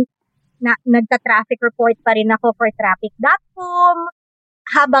 Nagta-traffic report pa rin ako for traffic.com.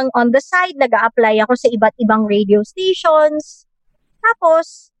 Habang on the side, nag-a-apply ako sa iba't ibang radio stations.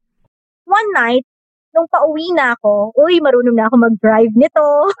 Tapos, one night, nung pauwi na ako, marunong na ako mag-drive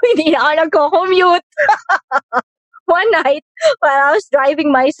nito. Hindi na ako nagko-commute. One night, while I was driving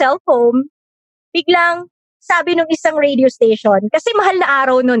myself home, biglang sabi nung isang radio station, kasi mahal na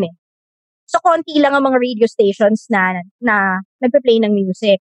araw nun eh. So, konti lang ang mga radio stations na nagpe-play ng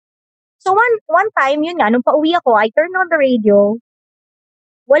music. So, one time, yun nga, nung pauwi ako, I turned on the radio.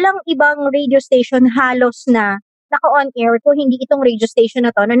 Walang ibang radio station halos na naka-on air ko, hindi itong radio station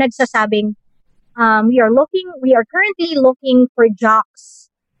na to na nagsasabing, we are currently looking for jocks.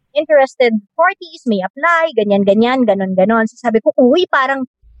 Interested parties may apply, ganyan, ganon. So sabi ko,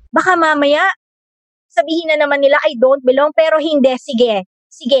 parang baka mamaya sabihin na naman nila I don't belong, pero hindi, sige,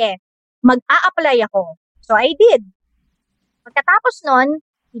 mag-a-apply ako. So I did. Pagkatapos nun,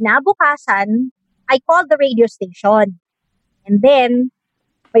 kinabukasan, I called the radio station. And then,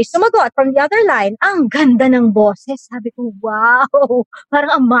 may sumagot from the other line, ang ganda ng boses. Sabi ko, wow,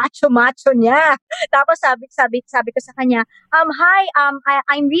 parang ang macho-macho niya. Tapos sabi ko sa kanya, hi,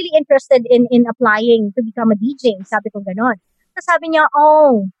 I'm really interested in applying to become a DJ. Sabi ko ganon. Tapos sabi niya,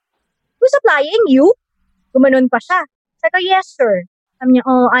 who's applying? You? Gumanon pa siya. Sabi ko, yes, sir. Sabi niya,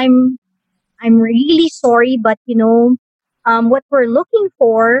 I'm really sorry, but what we're looking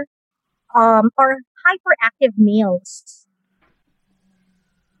for are hyperactive males.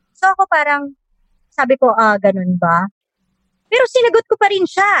 So ako parang, sabi ko, ganun ba? Pero sinagot ko pa rin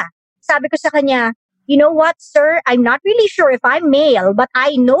siya. Sabi ko sa kanya, you know what, sir? I'm not really sure if I'm male, but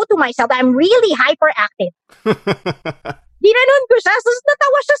I know to myself I'm really hyperactive. Ginanon ko siya. So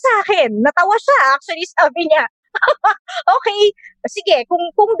natawa siya sa akin. Actually, sabi niya, okay, sige,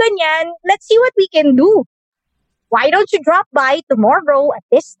 kung ganyan, let's see what we can do. Why don't you drop by tomorrow at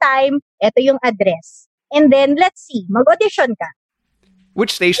this time? Ito yung address. And then, let's see, mag-audition ka.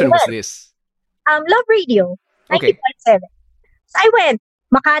 Which station was this? Love Radio, 90.7. Okay. So I went.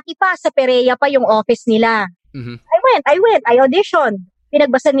 Makati pa, sa Perea pa yung office nila. Mm-hmm. I went. I auditioned.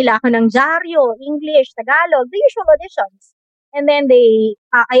 Pinagbasa nila ako ng dyaryo, English, Tagalog, the usual auditions. And then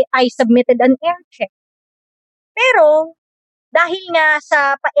I submitted an air check. Pero, dahil nga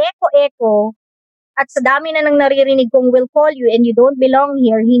sa pa-eco-eco, at sa dami na nang naririnig kong will call you and you don't belong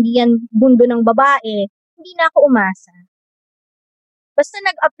here, hindi yan mundo ng babae, hindi na ako umasa. Basta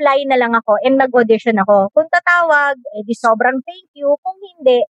nag-apply na lang ako and nag-audition ako. Kung tatawag, di sobrang thank you. Kung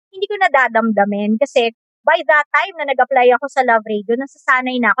hindi ko nadadamdamin. Kasi by that time na nag-apply ako sa Love Radio,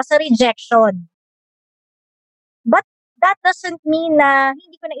 nasasanay na ako sa rejection. But that doesn't mean na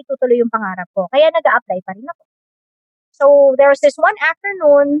hindi ko na itutuloy yung pangarap ko. Kaya nag-a-apply pa rin ako. So there was this one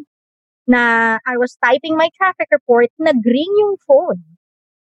afternoon na I was typing my traffic report, nag-ring yung phone.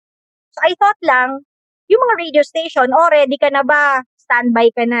 So I thought lang, yung mga radio station, ready ka na ba?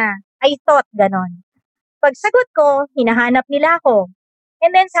 Standby ka na. I thought ganon. pagsagot ko, hinahanap nila ako.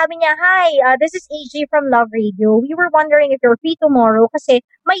 And then sabi niya, "Hi, this is AG from Love Radio. We were wondering if you're free tomorrow kasi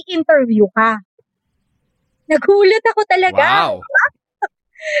may interview ka." Nagulat ako talaga. Wow.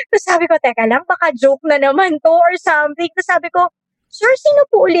 Tapos sabi ko, teka lang, baka joke na naman to or something. Tapos sabi ko, "Sir, sino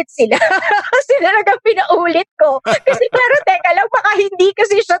po ulit sila?" Sila lang pinaulit ko. Kasi pero teka lang, baka hindi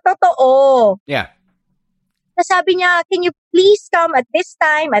kasi siya totoo. Yeah. Tapos sabi niya, "Can you please come at this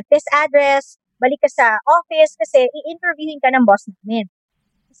time, at this address? Balik ka sa office kasi i-interviewin ka ng boss namin."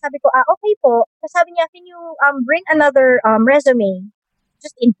 Tapos sabi ko, "Okay po." Tapos sabi niya, "Can you bring another resume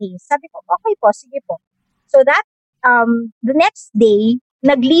just in case?" Sabi ko, "Okay po, sige po." So that, the next day,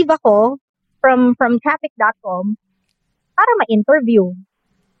 nag-leave ako from traffic.com para ma-interview.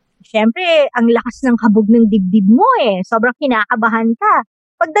 Siyempre, ang lakas ng habog ng dibdib mo eh. Sobrang kinakabahan ka.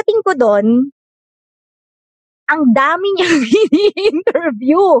 Pagdating ko doon, ang dami niyang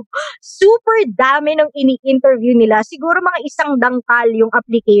ini-interview. Super dami ng ini-interview nila. Siguro mga 1 dangkal yung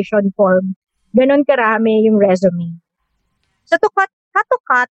application form. Ganon karami yung resume. So to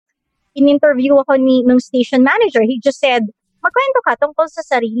cut, in-interview ako ng station manager. He just said, "Magkwento ka tungkol sa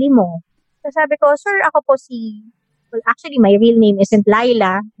sarili mo." So sabi ko, "Sir, ako po well, actually, my real name isn't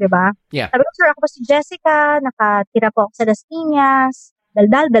Laila, di ba?" Yeah. Sabi ko, "Sir, ako po si Jessica, nakatira po ako sa Las Piñas,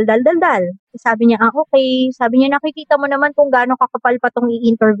 daldal. Sabi niya, okay. Sabi niya, "Nakikita mo naman kung gaano kakapal pa tong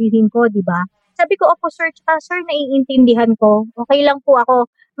i-interviewin ko, di ba?" Sabi ko, "Opo, sir, tsaka sir, naiintindihan ko. Okay lang po ako.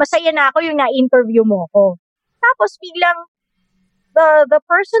 Masaya na ako yung na-interview mo ko." Tapos biglang, the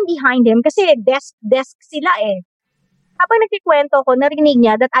person behind him, kasi desk sila eh. Habang nagkikwento ko, narinig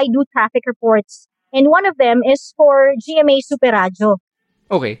niya that I do traffic reports. And one of them is for GMA Super Radio.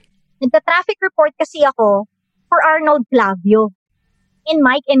 Okay. Nagta-traffic report kasi ako for Arnold Clavio and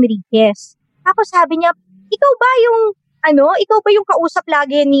Mike Enriquez. Tapos sabi niya, ikaw ba yung kausap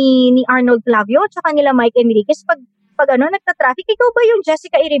lagi ni Arnold Clavio tsaka nila Mike Enriquez pag nagta-traffic? Ikaw ba yung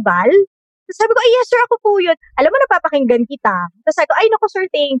Jessica Iribal? Tapos sabi ko, "Ay, yes sir, ako po yun. Alam mo, napapakinggan kita." Tapos sabi ko, "Ay, naku sir,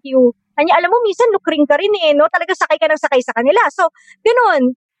 thank you." Kanya, alam mo, minsan lukring ka rin eh, no? Talaga sakay ka ng sakay sa kanila. So,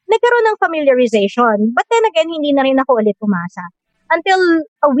 ganun. Nagkaroon ng familiarization. But then again, hindi na rin ako ulit umasa. Until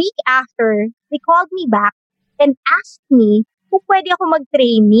a week after, they called me back and asked me kung pwede ako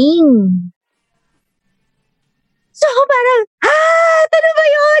mag-training. So, parang, ito na ba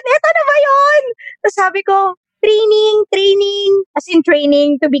yun? Ito na ba yun? Tapos sabi ko, training, as in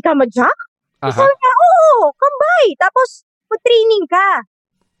training to become a jock? Uh-huh. Sabi niya, "Oo, come by. Tapos, mag-training ka."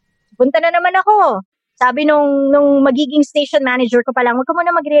 Punta na naman ako. Sabi nung magiging station manager ko pa lang, "Huwag ka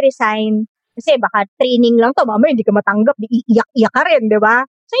muna magre-resign. Kasi baka training lang to, mamaya hindi ka matanggap, di iiyak-iyak ka rin, di ba?"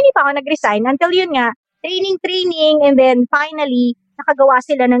 So, hindi pa ako nag-resign until yun nga, training, and then finally, nakagawa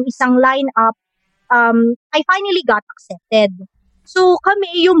sila ng isang lineup. I finally got accepted. So,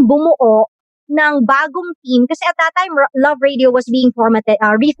 kami yung bumuo ng bagong team kasi at that time, Love Radio was being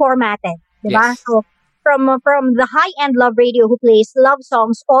reformatted. Diba? Yes. So, from the high-end Love Radio who plays love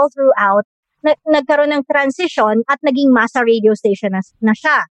songs all throughout, nagkaroon ng transition at naging masa radio station na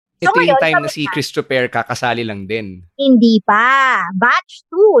siya. So, Ito yung ngayon, time na si Christopher kakasali lang din. Hindi pa. Batch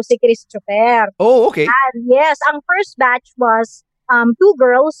 2, si Christopher. Oh, okay. And yes, ang first batch was 2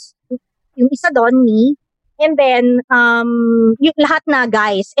 girls, yung isa doon, me, and then yung lahat na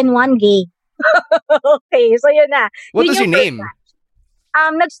guys and 1 gay. Okay, so yun na. What was Yun your name?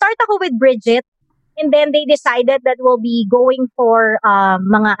 Nag-start ako with Bridget, and then they decided that we'll be going for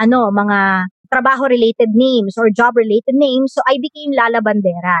mga trabaho-related names or job-related names. So I became Lala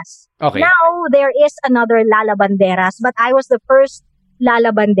Banderas. Okay. Now, there is another Lala Banderas, but I was the first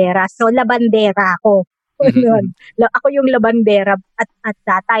Lala Banderas. So, labandera ako. Ako yung labandera at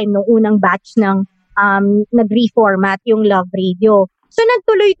that time, nung unang batch ng nag-reformat yung Love Radio. So,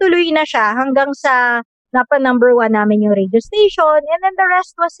 nagtuloy-tuloy na siya hanggang sa napa-number 1 namin yung radio station, and then the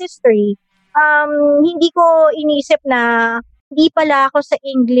rest was history. Hindi ko inisip na hindi pala ako sa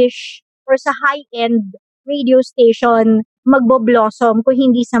English or sa high-end radio station magbo-blossom kung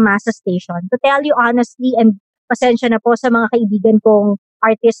hindi sa masa station. To tell you honestly, and pasensya na po sa mga kaibigan kong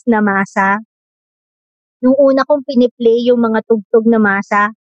artist na masa, nung una kong piniplay yung mga tugtog na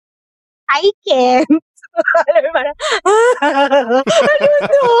masa, I can't. Alam mo, parang, ano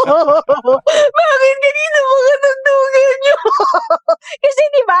to? Bakit ganito mga tugtugan nyo? Kasi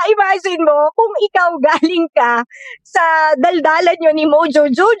diba, imagine mo, kung ikaw galing ka sa daldalan nyo ni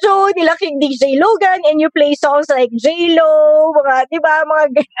Mojo Jojo, nila King DJ Logan, and you play songs like J-Lo, mga, diba,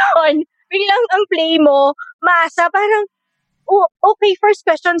 mga ganon. Biglang ang play mo, masa, parang, okay, first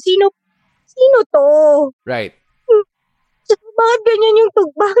question, sino to? Right. Bakit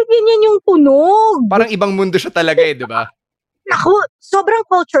ganyan yung tunog? Parang ibang mundo siya talaga di ba? Naku, sobrang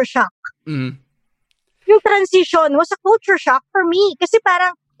culture shock. Mm. yung transition was a culture shock for me. Kasi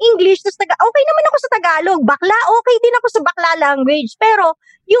parang English, tas okay naman ako sa Tagalog. Bakla, okay din ako sa bakla language. Pero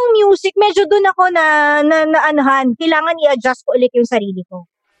yung music, medyo dun ako na anuhan. Kailangan i-adjust ko ulit yung sarili ko.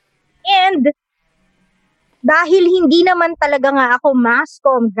 And dahil hindi naman talaga nga ako mass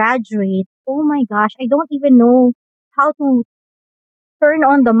comm graduate, oh my gosh, I don't even know how to turn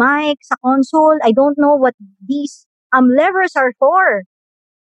on the mic sa console. I don't know what these levers are for.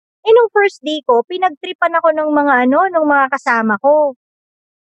 Nung first day ko, pinagtripan ako ng mga kasama ko.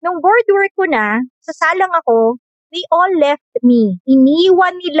 Nung board work ko na, sasalang ako, they all left me.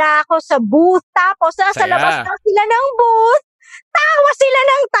 Iniwan nila ako sa booth, tapos nasa labas na sila ng booth. Tawa sila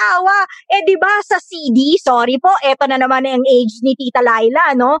ng tawa. Di ba sa CD, sorry po, eto na naman ang age ni Tita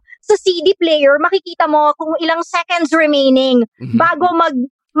Laila, no? Sa CD player, makikita mo kung ilang seconds remaining bago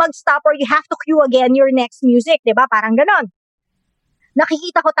mag-stop or you have to cue again your next music, di ba? Parang ganon.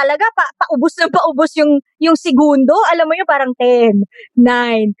 Nakikita ko talaga, paubos na paubos yung segundo. Alam mo yun, parang 10, 9,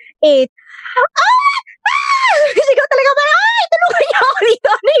 8. Sigaw talaga parang, tulungan niyo ako dito.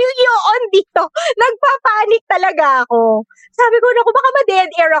 Ano yung on dito? Nagpapanik talaga ako. Sabi ko, naku, baka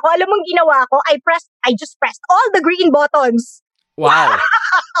ma-dead air ako. Alam mong ginawa ko? I just pressed all the green buttons. Wow.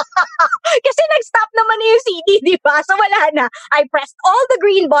 Kasi nag-stop naman na yung CD, di ba? So wala na. I pressed all the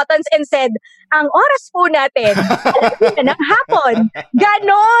green buttons and said, ang oras po natin, ng hapon.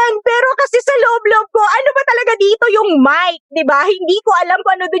 Ganon. Pero kasi sa loob-loob ko, ano ba talaga dito yung mic, di ba? Hindi ko alam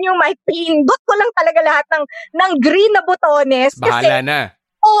kung ano dun yung mic. Pindot ko lang talaga lahat ng green na butones. Bahala na.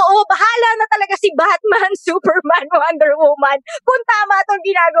 Oo, bahala na talaga si Batman, Superman, Wonder Woman. Kung tama itong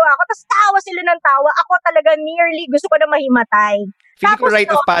ginagawa ko. Tapos tawa sila ng tawa. Ako talaga nearly gusto ko na mahimatay. Feeling ko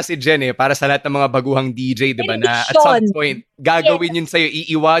rite of passage yan para sa lahat ng mga baguhang DJ, di ba, na at some point, gagawin yun sa'yo,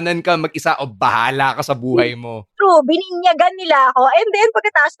 iiwanan ka mag-isa o bahala ka sa buhay mo. True, bininyagan nila ako. And then,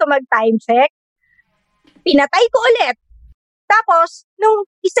 pagkatapos ko mag-time check, pinatay ko ulit. Tapos, nung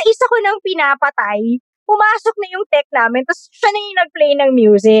isa-isa ko nang pinapatay, pumasok na yung tech namin, tapos siya na yung nag-play ng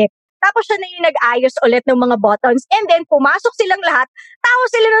music. Tapos siya na yung nag-ayos ulit ng mga buttons. And then, pumasok silang lahat. Tawa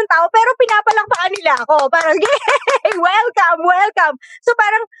sila ng tao, pero pinapalakpakan nila ako. Parang, yay! Welcome! So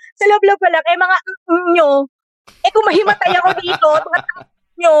parang, sa loob-loob ko lang, mga nyo, kung mahimatay ako dito,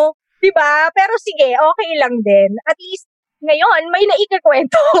 nyo, diba? Pero sige, okay lang din. At least, ngayon, may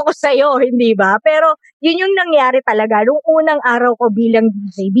naikakwento ko sa'yo, hindi ba? Pero, yun yung nangyari talaga. Nung unang araw ko bilang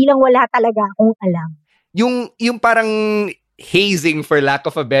DJ, bilang wala talaga akong alam. Yung parang hazing, for lack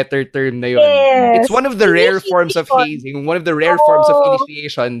of a better term na yun. Yes. It's one of the rare forms of hazing, one of the rare forms of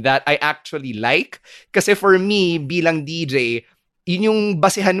initiation that I actually like. Kasi for me, bilang DJ, yun yung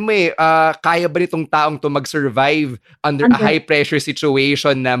basihan mo kaya ba nitong taong to mag-survive under a high-pressure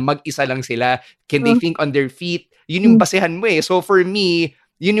situation na mag-isa lang sila? Can they think on their feet? Yun yung basihan mo So for me,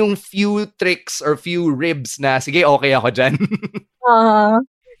 yun yung few tricks or few ribs na, sige, okay ako dyan.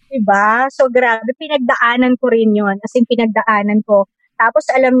 Diba? So, grabe. Pinagdaanan ko rin yun. As in, pinagdaanan ko. Tapos,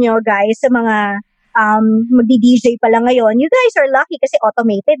 alam nyo, guys, sa mga magdi-DJ pa lang ngayon, you guys are lucky kasi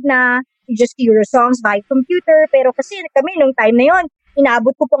automated na. You just cue your songs by computer. Pero kasi kami, nung time na yon,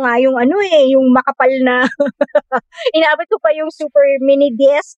 inaabot ko pa nga yung yung makapal na, inaabot ko pa yung super mini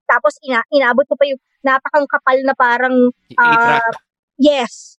disc. Tapos, inaabot ko pa yung napakang kapal na parang,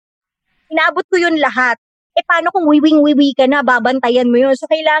 yes. Inaabot ko yun lahat. Paano kung wiwing-wiwi ka na, babantayan mo yun. So,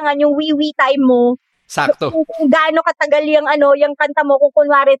 kailangan yung wiwi time mo. Sakto. Kung gaano katagal yung kanta mo, kung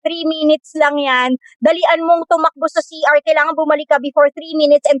kunwari 3 minutes lang yan, dalian mong tumakbo sa CR, kailangan bumalik ka before 3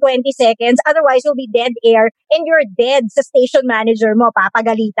 minutes and 20 seconds. Otherwise, you'll be dead air and you're dead sa station manager mo.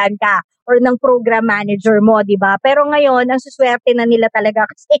 Papagalitan ka. Or ng program manager mo, di ba? Pero ngayon, ang suswerte na nila talaga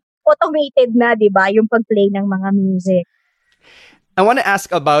kasi automated na, di ba? Yung pag-play ng mga music. I want to ask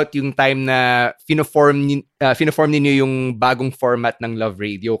about yung time na fino-form ninyo yung bagong format ng Love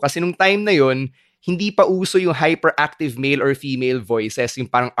Radio. Kasi nung time na yun, hindi pa uso yung hyperactive male or female voices, yung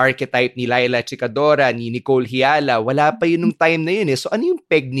parang archetype ni Laila Chicadora, ni Nicole Hiala. Wala pa yun nung time na yun So ano yung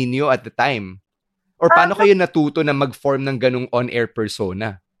peg ninyo at the time? Or paano kayo natuto na mag-form ng ganung on-air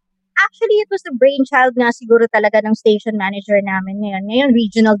persona? Actually, it was the brainchild nga siguro talaga ng station manager namin ngayon. Ngayon,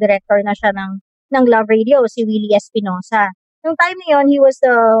 regional director na siya ng Love Radio, si Willie Espinosa. Nung time na yun, he was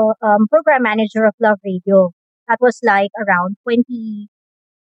the program manager of Love Radio. That was like around 2001.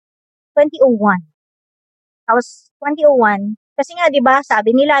 Tapos 2001, kasi nga 'di ba,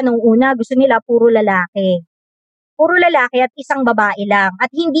 sabi nila nung una gusto nila puro lalaki. Puro lalaki at isang babae lang. At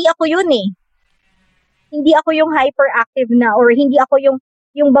hindi ako yun Hindi ako yung hyperactive na or hindi ako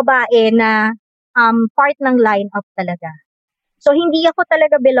yung babae na part ng lineup talaga. So hindi ako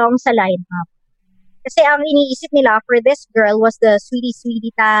talaga belong sa lineup. Kasi ang iniisip nila for this girl was the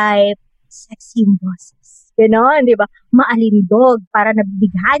sweetie type, sexy yung boses. Ganon, di ba? Maalindog para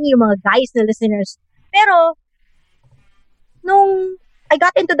nabibighani yung mga guys na listeners. Pero, nung I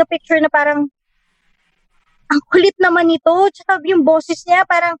got into the picture na parang, ang kulit naman nito, tsaka yung boses niya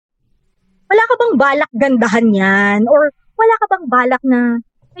parang, wala ka bang balak gandahan yan? Or wala ka bang balak na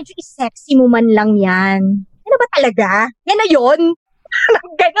medyo sexy mo man lang yan? Yan ba talaga? Yan na yun?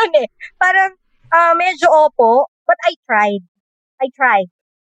 Ganon eh. Parang, medyo opo, but I tried.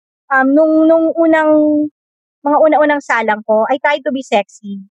 Nung mga una-unang salang ko, I tried to be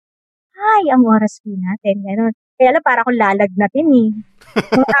sexy. Ay, ang oras po natin. Ganon. Kaya lang, para akong lalagnatin eh.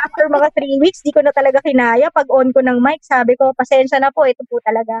 After mga 3 weeks, di ko na talaga kinaya. Pag on ko ng mic, sabi ko, pasensya na po, ito po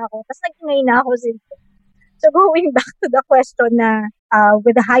talaga ako. Tapos nag-ingay na ako since. So going back to the question na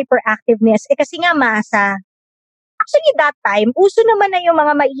with the hyperactiveness, kasi nga masa. Actually, that time, uso naman na yung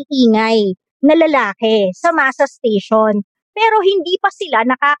mga maiingay na lalaki sa masa station. Pero hindi pa sila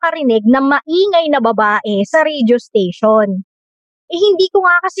nakakarinig ng maingay na babae sa radio station. Hindi ko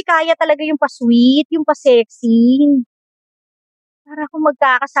nga kasi kaya talaga yung pa-sweet, yung pa-sexy. Para akong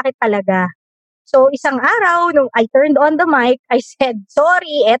magkakasakit talaga. So, isang araw, nung I turned on the mic, I said,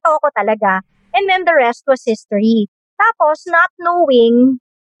 sorry, eto ako talaga. And then the rest was history. Tapos, not knowing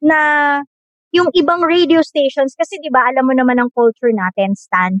na yung ibang radio stations, kasi di ba alam mo naman ang culture natin,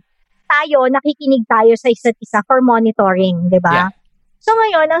 Stan, tayo, nakikinig tayo sa isa't isa for monitoring, di ba? Yeah. So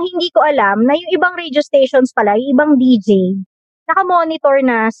ngayon, ang hindi ko alam, na yung ibang radio stations pala, yung ibang DJ, naka-monitor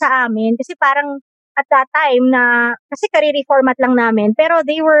na sa amin kasi parang at that time na kasi kare-reformat lang namin pero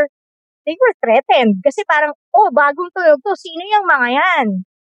they were threatened kasi parang bagong tunog to, sino yung mga yan?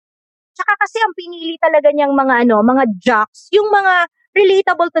 Tsaka kasi ang pinili talaga niyang mga jocks, yung mga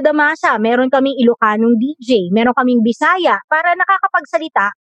relatable to the masa. Meron kaming Ilocanong DJ, meron kaming Bisaya para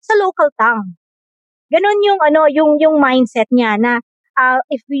nakakapagsalita sa local tongue. Ganon yung mindset niya na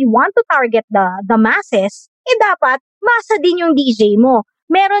if we want to target the masses, dapat masa din yung DJ mo.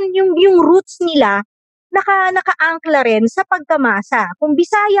 Meron yung roots nila naka-angkla rin sa pagkamasa. Kung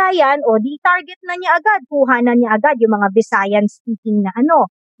Bisaya yan, di target na niya agad, kuha na niya agad yung mga Bisayan speaking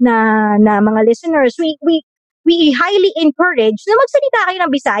na mga listeners. We highly encourage na magsalita kayo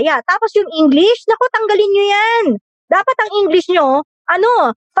ng Bisaya. Tapos yung English, tanggalin nyo yan. Dapat ang English nyo,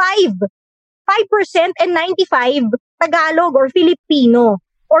 5% and 95 Tagalog or Filipino.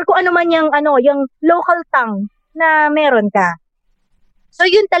 Or kung ano man yung local tongue na meron ka. So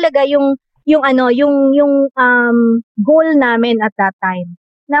yun talaga yung goal namin at that time.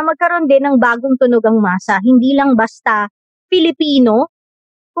 Na magkaroon din ng bagong tunog ang masa. Hindi lang basta Filipino,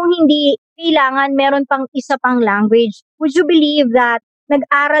 kung hindi kailangan meron pang isa pang language. Would you believe that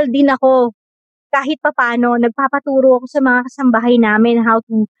nag-aral din ako kahit papano, nagpapaturo ako sa mga kasambahay namin how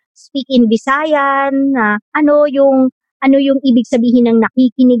to speak in Visayan, ano yung ibig sabihin ng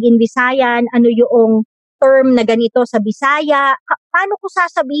nakikinig in Visayan, ano yung term na ganito sa Bisaya, paano ko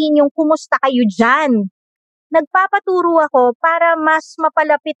sasabihin yung kumusta kayo dyan? Nagpapaturo ako para mas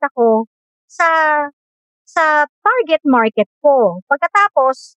mapalapit ako sa target market ko.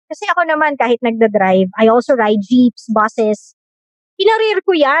 Pagkatapos, kasi ako naman kahit nagda-drive, I also ride jeeps, buses. Kinarir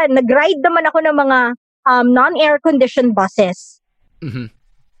ko yan. Nag-ride naman ako ng mga non-air-conditioned buses. Mm-hmm.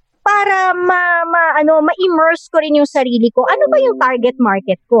 Para ma-immerse ko rin yung sarili ko. Ano ba yung target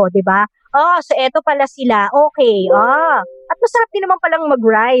market ko, di ba? So eto pala sila. Okay. At masarap din naman palang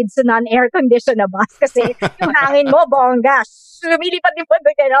mag-ride sa non-air-conditioned na bus kasi yung hangin mo, bongga. Lumilipat din po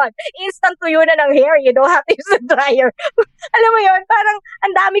doon gano'n. Instant tuyo na ng hair. You don't have to use a dryer. Alam mo yun, parang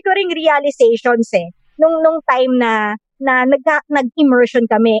ang dami ko ring realizations nung time na nag-immersion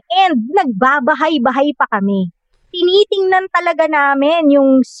kami and nagbabahay-bahay pa kami. Tinitingnan talaga namin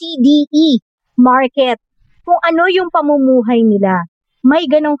yung CDE market, kung ano yung pamumuhay nila. May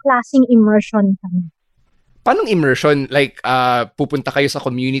ganong klaseng immersion kami. Paano immersion? Like, pupunta kayo sa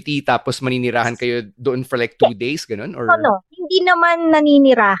community tapos maninirahan kayo doon for like 2 days, ganon? Or... No, hindi naman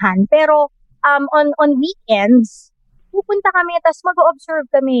naninirahan. Pero on weekends, pupunta kami tapos mag-o-observe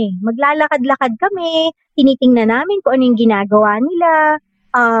kami. Maglalakad-lakad kami, tinitingnan namin kung ano yung ginagawa nila,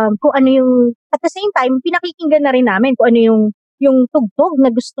 kung ano yung, at the same time, pinakikinggan na rin namin kung ano yung tugtog na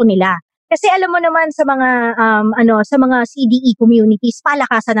gusto nila. Kasi alam mo naman sa mga sa mga CDE communities,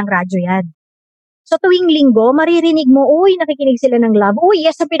 palakasan ng radyo 'yan. So tuwing linggo, maririnig mo, uy, nakikinig sila ng love. Uy,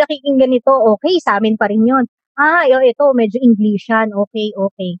 yes, ang pinakikinggan nito, okay, sa amin pa rin 'yon. Ito, medyo Englishan, okay.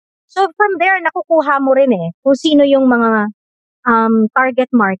 So from there, nakukuha mo rin kung sino yung mga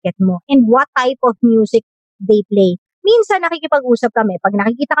target market mo and what type of music they play. Minsan nakikipag-usap kami, pag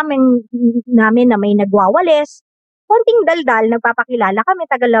nakikita namin na may nagwawalis, konting daldal, nagpapakilala kami,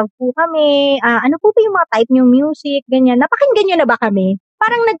 taga-love po kami, ano po ba yung mga type niyong music, ganyan. Napakinggan niyo na ba kami?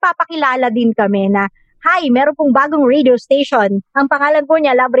 parang nagpapakilala din kami na, hi, meron pong bagong radio station. Ang pangalan po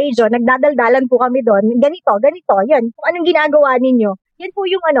niya, Love Radio. Nagdadaldalan po kami doon. Ganito, yan. Kung anong ginagawa ninyo. Yan po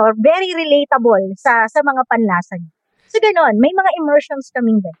yung very relatable sa mga panlasa niyo. So, ganon. May mga immersions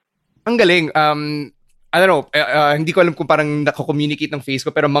kaming din. Ang galing. I don't know, hindi ko alam kung parang nako-communicate ng face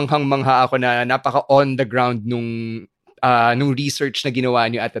ko, pero manghang-mangha ako na napaka on the ground nung research na ginawa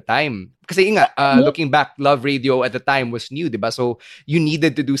niyo at the time. Kasi looking back, Love Radio at the time was new, diba? So you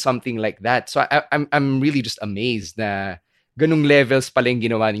needed to do something like that. So I'm really just amazed na ganung levels pala yung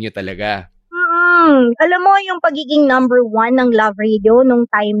ginawa niyo talaga. Alam mo yung pagiging number 1 ng Love Radio nung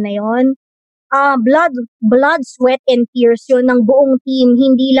time na yon. Blood, sweat, and tears yun ng buong team.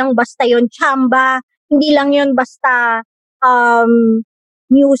 Hindi lang basta yon chamba. Hindi lang yun basta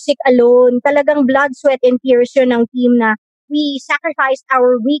music alone. Talagang blood, sweat, and tears yun ng team na we sacrificed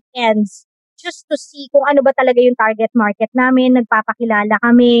our weekends just to see kung ano ba talaga yung target market namin. Nagpapakilala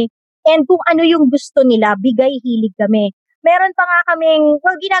kami. And kung ano yung gusto nila, bigay hilig kami. Meron pa nga kaming,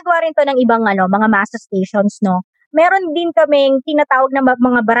 ginagawa rin to ng ibang mga masa stations, no? Meron din kaming tinatawag na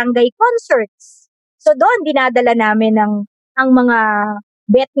mga barangay concerts. So doon, dinadala namin ang mga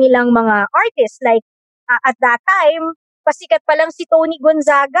bet nilang mga artists. Like, at that time, pasikat pa lang si Tony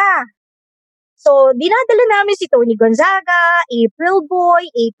Gonzaga. So, dinadala namin si Tony Gonzaga, April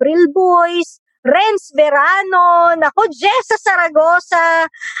Boys, Renz Verano, Jessa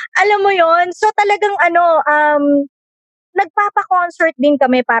Saragosa. Alam mo yon. So, talagang nagpapa-concert din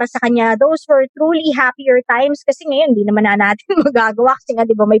kami para sa kanya. Those were truly happier times kasi ngayon, hindi naman natin magagawa kasi nga,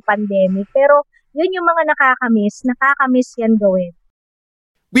 di ba, may pandemic. Pero, yun yung mga nakakamiss yan gawin.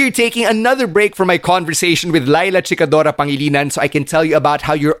 We're taking another break from my conversation with Laila Chikadora Pangilinan so I can tell you about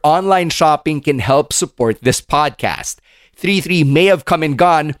how your online shopping can help support this podcast. 3-3 may have come and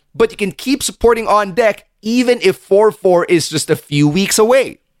gone, but you can keep supporting On Deck even if 4-4 is just a few weeks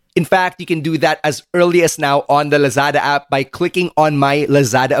away. In fact, you can do that as early as now on the Lazada app by clicking on my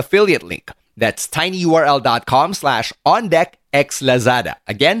Lazada affiliate link. That's tinyurl.com/ondeckxlazada.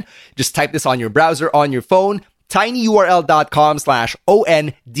 Again, just type this on your browser on your phone,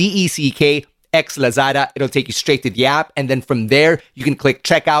 tinyurl.com/ondeckxlazada. It'll take you straight to the app. And then from there, you can click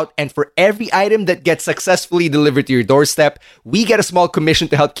checkout. And for every item that gets successfully delivered to your doorstep, we get a small commission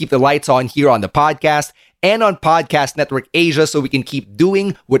to help keep the lights on here on the podcast and on Podcast Network Asia so we can keep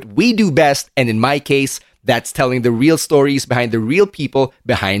doing what we do best. And in my case, that's telling the real stories behind the real people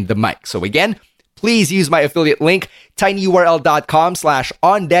behind the mic. So again, please use my affiliate link,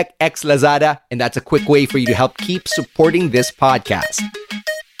 tinyurl.com/ondeckxlazada, and that's a quick way for you to help keep supporting this podcast.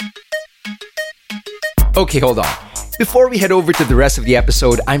 Okay, hold on. Before we head over to the rest of the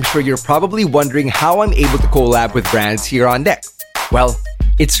episode, I'm sure you're probably wondering how I'm able to collab with brands here on Deck. Well,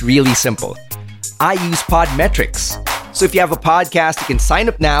 it's really simple. I use Podmetrics. So if you have a podcast, you can sign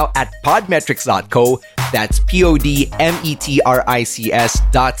up now at podmetrics.co. That's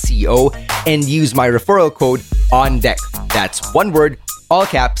podmetrics.co and use my referral code ONDECK. That's one word, all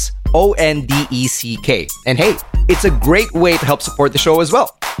caps, ONDECK. And hey, it's a great way to help support the show as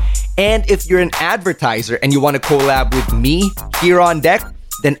well. And if you're an advertiser and you want to collab with me here on Deck,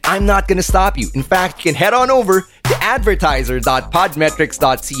 then I'm not going to stop you. In fact, you can head on over to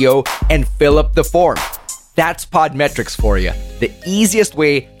advertiser.podmetrics.co and fill up the form. That's Podmetrics for you, the easiest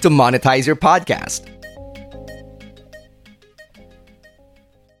way to monetize your podcast.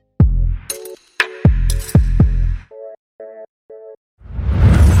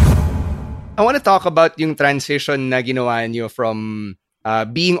 I want to talk about yung transition na ginawa niyo from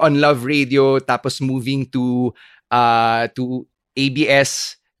being on Love Radio tapos moving to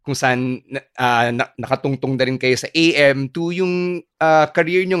ABS kung saan nakatungtong na rin kayo sa AM to yung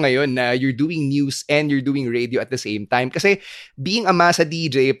career nyo ngayon na you're doing news and you're doing radio at the same time. Kasi being a masa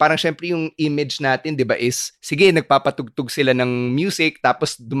DJ, parang syempre yung image natin, di ba, is sige, nagpapatugtog sila ng music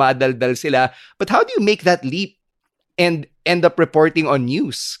tapos dumadaldal sila. But how do you make that leap and end up reporting on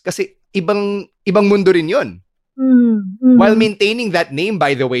news? Kasi ibang mundo rin yun. Mm-hmm. While maintaining that name,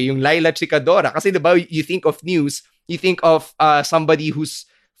 by the way, yung Laila Chikadora. Kasi di ba, you think of news, you think of somebody whose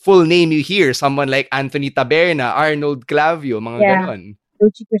full name you hear, someone like Anthony Taberna, Arnold Clavio, mga ganon.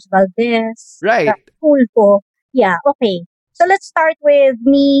 Lucy Cruz Valdez. Right. Tulfo. Yeah, okay. So let's start with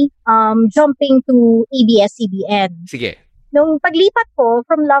me jumping to ABS-CBN. Sige. Nung paglipat ko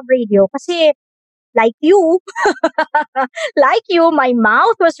from Love Radio, kasi like you, my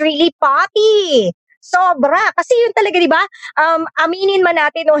mouth was really potty. Sobra. Kasi yun talaga, di ba? Aminin man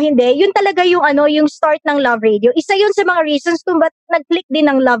natin o hindi, yun talaga yung yung start ng Love Radio. Isa yun sa mga reasons kung ba't nag-click din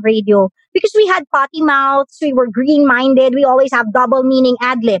ng Love Radio. Because we had potty mouths, we were green-minded, we always have double meaning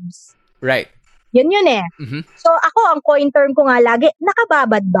ad-libs. Right. Yun eh. Mhm. So ako, ang coin term ko nga lagi,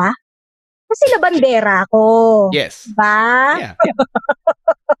 nakababad ba? Kasi labandera ako. Yes. Ba? Yeah.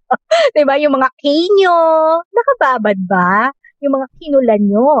 Diba? Yung mga kinyo, nakababad ba? Yung mga kinulan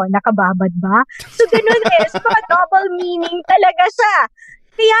nyo, nakababad ba? So, ganun eh. So, mga double meaning talaga siya.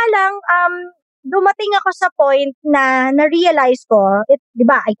 Kaya lang, dumating ako sa point na na-realize ko,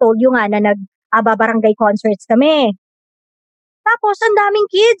 diba, I told you nga na nag-barangay concerts kami. Tapos, ang daming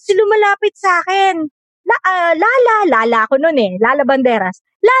kids, lumalapit sa akin. Lala ako nun eh. Lala Banderas.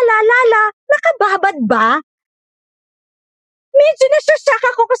 Lala, nakababad ba? Medyo nasashock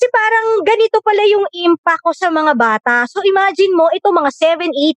ako kasi parang ganito pala yung impact ko sa mga bata. So imagine mo, ito mga 7,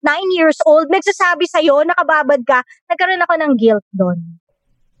 8, 9 years old, nagsasabi sa'yo, nakababad ka, nagkaroon ako ng guilt doon.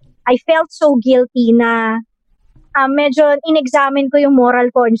 I felt so guilty na medyo in-examine ko yung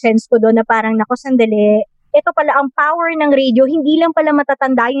moral conscience ko doon na parang, naku, sandali, ito pala ang power ng radio, hindi lang pala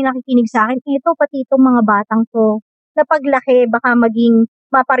matatanda yung nakikinig sa akin, ito pati itong mga batang to, na paglaki baka maging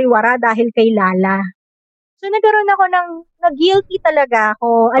mapariwara dahil kay Lala. So, nagkaroon ako nag-guilty talaga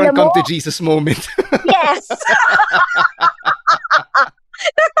ako. Alam mo, come to Jesus moment. yes.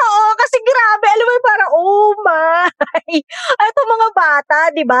 Totoo, kasi grabe, alam mo, parang, oh my. Ito mga bata,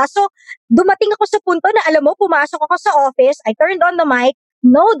 di ba? So, dumating ako sa punto na, alam mo, pumasok ako sa office, I turned on the mic,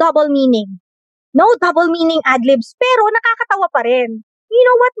 no double meaning. No double meaning ad-libs, pero nakakatawa pa rin. You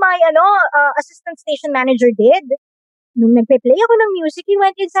know what my assistant station manager did? Nung nagpe-play ako ng music, he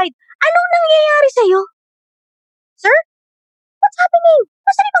went inside, anong nangyayari sa'yo? Sir? What's happening?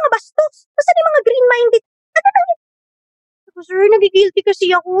 Basta yung mga bastos? Basta yung mga green-minded? Ano nangyayari? Sir, nagigilty kasi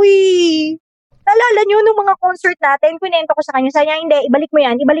ako eh. Naalala nyo nung mga concert natin, kunento ko sa kanya, sabi niya, hindi, ibalik mo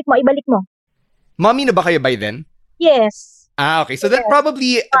yan, ibalik mo. Mommy na ba kayo by then? Yes. Okay. So that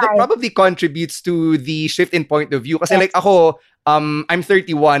probably contributes to the shift in point of view. Kasi Yes. like ako, I'm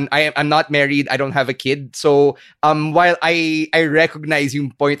 31. I'm not married. I don't have a kid. So while I recognize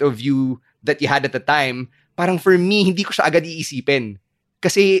yung point of view that you had at the time, parang for me, hindi ko siya agad iisipin.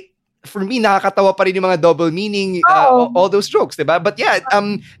 Kasi for me, nakakatawa pa rin yung mga double meaning, all those jokes, diba? But yeah,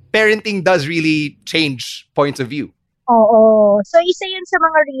 parenting does really change points of view. Oo. So isa yun sa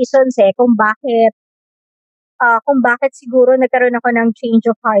mga reasons kung bakit siguro nagkaroon ako ng change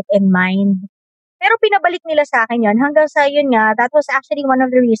of heart and mind. Pero pinabalik nila sa akin yun. Hanggang sa yun nga, that was actually one of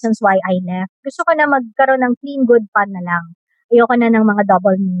the reasons why I left. Gusto ko na magkaroon ng clean, good fun na lang. Ayoko na ng mga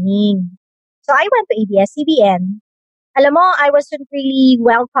double meaning. So I went to ABS-CBN. Alam mo, I wasn't really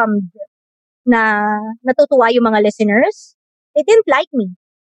welcomed na natutuwa yung mga listeners. They didn't like me.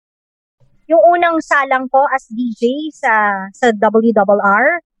 Yung unang salang ko as DJ sa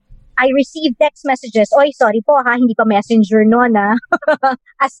WRR, I received text messages. Oy, sorry po ha, hindi pa messenger noon ha.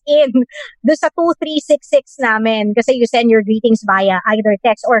 As in, do sa 2366 namin. Kasi you send your greetings via either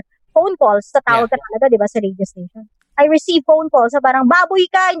text or phone calls. Tatawag ka talaga, di ba, sa radio station. I received phone calls sa parang, baboy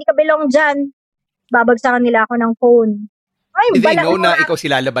ka, hindi ka belong dyan. Babagsakan nila ako ng phone. Ay, Did they know na ikaw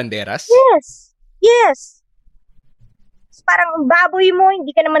si Lala Banderas? Yes. Parang baboy mo,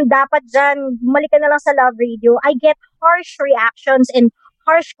 hindi ka naman dapat dyan. Bumalik ka na lang sa Love Radio. I get harsh reactions and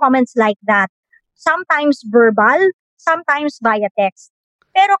harsh comments like that. Sometimes verbal, sometimes via text.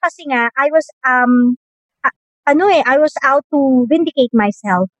 Pero kasi nga, I was I was out to vindicate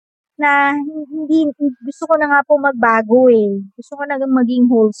myself na hindi gusto ko na nga po magbago eh. Gusto ko na maging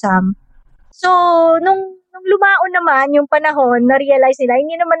wholesome. So, nung lumaon naman yung panahon, na-realize nila,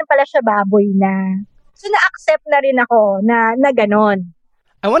 hindi naman pala siya baboy na. So, na-accept na rin ako na ganon.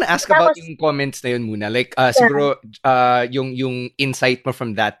 I want to ask about yung comments na yun muna. Like, siguro, yung insight mo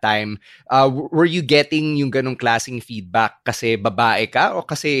from that time, were you getting yung ganong klaseng feedback kasi babae ka o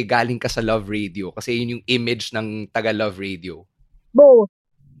kasi galing ka sa Love Radio? Kasi yun yung image ng taga-Love Radio. Both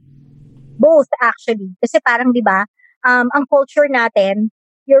actually. Kasi parang, di ba, ang culture natin,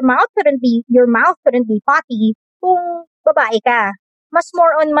 your mouth couldn't be potty kung babae ka. Mas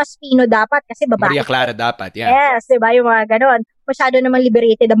more on mas Pino dapat kasi babae. Maria Clara dapat, yeah. Yes, di ba? Yung mga ganon. Masyado naman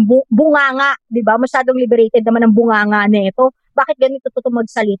liberated ang bunganga, di ba? Masyadong liberated naman ang bunganga nito. Bakit ganito to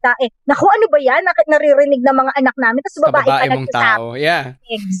magsalita? Naku, ano ba yan? Naririnig ng mga anak namin. Tapos babae pa mong tao, yeah.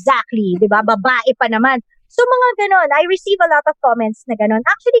 Exactly, di ba? Babae pa naman. So mga ganon, I receive a lot of comments na ganon.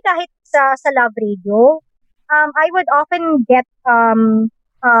 Actually, kahit sa Love Radio, I would often get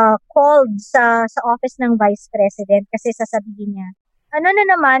called sa office ng Vice President kasi sasabihin niya, ano na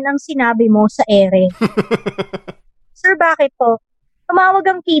naman ang sinabi mo sa ere? Sir, bakit po? Tumawag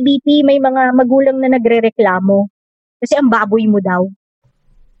ang KBP, may mga magulang na nagrereklamo. Kasi ang baboy mo daw.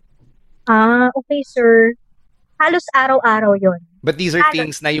 Okay sir. Halos araw-araw yon. But these are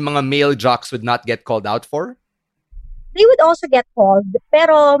things na yung mga male jocks would not get called out for? They would also get called.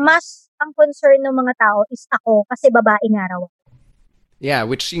 Pero mas ang concern ng mga tao is ako kasi babae nga raw. Yeah,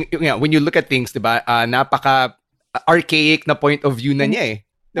 which when you look at things, 'di ba? Napaka archaic na point of view na niya eh.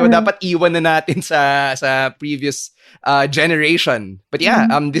 Diba, dapat iwan na natin sa previous generation. But yeah,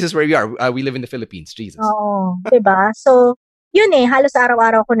 this is where we are. We live in the Philippines. Jesus. Oo, 'di ba? So, yun halos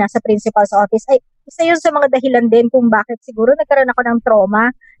araw-araw ko nasa principal's office. Ay, isa yun sa mga dahilan din kung bakit siguro nagkaroon ako ng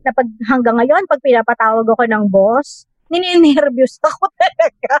trauma na hanggang ngayon, pag pinapatawag ako ng boss, nininervyos ako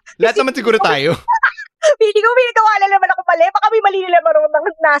talaga. Lahat naman siguro tayo. Hindi ko pinagkawala naman ako mali. Baka may mali nila marunong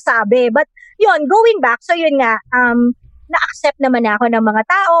nasabi. But, yun, going back, so yun nga, na-accept naman ako ng mga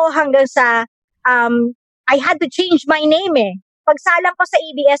tao hanggang sa, I had to change my name Pagsalang ko sa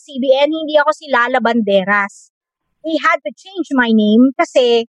ABS-CBN, hindi ako si Lala Banderas. I had to change my name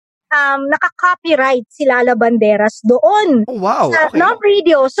kasi naka-copyright si Lala Banderas doon. Oh, wow. Sa Okay. Love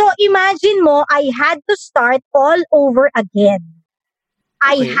Radio. So, imagine mo, I had to start all over again.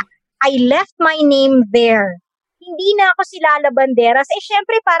 Okay. I left my name there. Hindi na ako si Lala Banderas.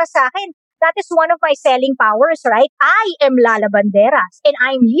 Syempre para sa akin, that is one of my selling powers, right? I am Lala Banderas and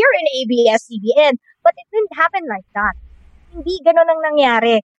I'm here in ABS-CBN. But it didn't happen like that. Hindi ganun ang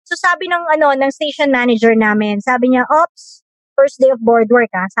nangyari. So sabi ng station manager namin, sabi niya, "Ops, first day of board work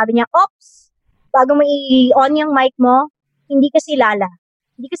Sabi niya, "Ops, bago mo i-on yung mic mo, hindi ka si Lala.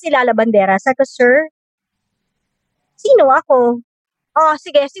 Hindi ka si Lala Banderas." Sabi ko, "Sir, sino ako?" "Oh,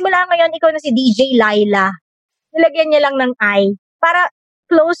 sige, simula ngayon ikaw na si DJ Laila." Nilagyan niya lang ng I para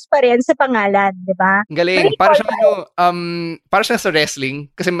close pa rin sa pangalan, di ba? Ang galing. Para siyang sa wrestling.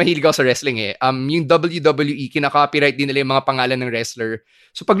 Kasi mahilig ako sa wrestling yung WWE, kinaka-copyright din nila yung mga pangalan ng wrestler.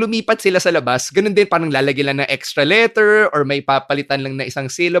 So pag lumipat sila sa labas, ganun din parang lalagyan lang ng extra letter or may papalitan lang na isang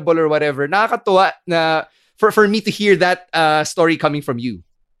syllable or whatever. Nakakatuwa na for me to hear that story coming from you.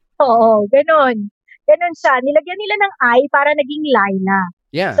 Oo, ganun. Ganun siya. Nilagyan nila ng I para naging Laila.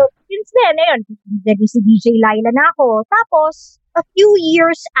 Yeah. So, since then, naging si DJ Laila na ako. Tapos, a few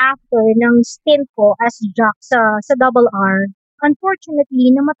years after ng stint ko as jock sa Double R,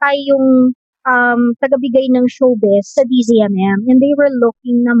 unfortunately, namatay yung tagabigay ng showbiz sa DZMM and they were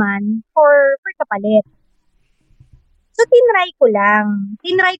looking naman for kapalit. So, tinry ko lang.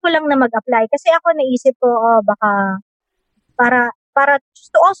 Na mag-apply kasi ako naisip ko, baka para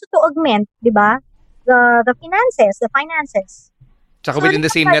to augment, di ba? The finances. Tsaka within the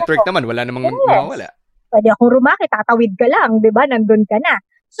same network naman, wala namang mawawala. Pwede akong rumakit, tatawid ka lang, di ba? Nandun ka na.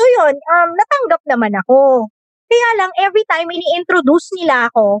 So yun, natanggap naman ako. Kaya lang, every time ini-introduce nila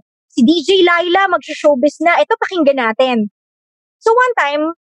ako, si DJ Laila, mag-showbiz na, ito pakinggan natin. So one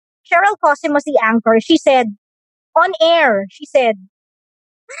time, Cheryl Cosimo, si anchor, she said, on air, she said,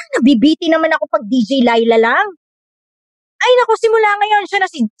 parang nabibiti naman ako pag DJ Laila lang. Ay naku, simula ngayon, siya na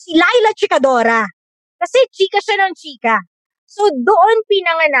si Laila Chikadora. Kasi chika siya ng chika. So doon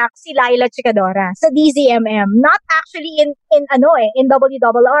pinanganak si Laila Chikadora sa DZMM, not actually in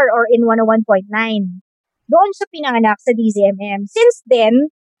WRR or in 101.9. Doon siya pinanganak sa DZMM. Since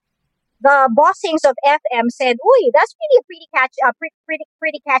then, the bossings of FM said, "Uy, that's really a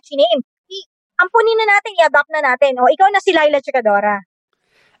pretty catchy name. Ampunin na natin, i-adopt na natin. O ikaw na si Laila Chikadora."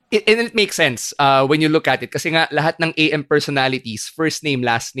 It makes sense when you look at it. Kasi nga, lahat ng AM personalities, first name,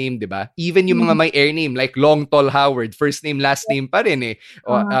 last name, di ba? Even yung mga may air name, like Long Tall Howard, first name, last name pa rin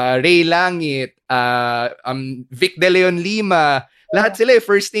Ray Langit, Vic De Leon Lima, lahat sila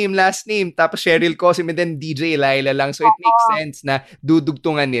first name, last name, tapos Cheryl Cosim, and then DJ Laila lang. So it makes sense na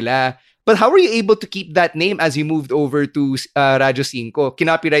dudugtungan nila. But how were you able to keep that name as you moved over to Radyo 5?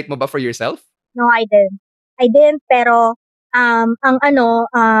 Kinopyright mo ba for yourself? No, I didn't, pero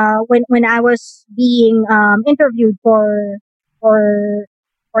when I was being interviewed for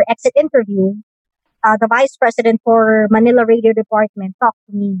exit interview, the vice president for Manila Radio Department talked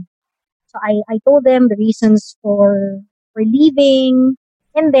to me. So I told them the reasons for leaving,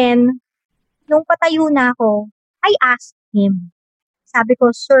 and then nung patayo na ako, I asked him. Sabi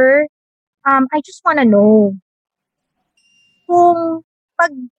ko, "Sir, I just wanna know kung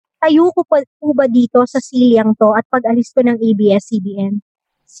pag tayo ko po ba dito sa silyang to at pag-alis ko ng ABS-CBN,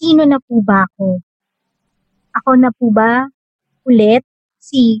 sino na po ba ako? Ako na po ba ulit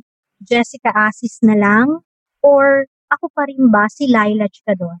si Jessica Asis na lang? Or ako pa rin ba si Laila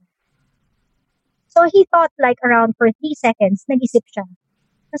Chikadora?" So he thought like around for 3 seconds, nag-isip siya.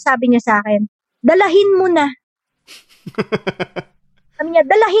 So sabi niya sa akin, "Dalahin mo na." Sabi niya,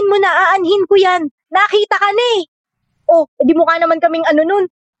 "Dalahin mo na, aanhin ko yan. Nakita ka na eh." "Oh, di mukha naman kaming nun."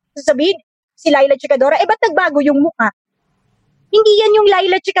 Sasabihin, si Laila Chikadora, ba't nagbago yung mukha? Hindi yan yung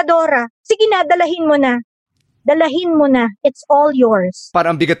Laila Chikadora. Sige na, dalahin mo na. Dalahin mo na. It's all yours.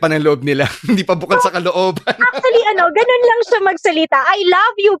 Parang bigat pa ng loob nila. Hindi pa bukal sa kalooban. Actually, ganun lang siya magsalita. I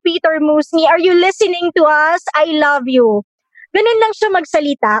love you, Peter Musni. Are you listening to us? I love you. Ganun lang siya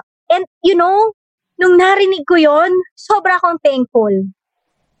magsalita. And, nung narinig ko yon, sobra akong thankful.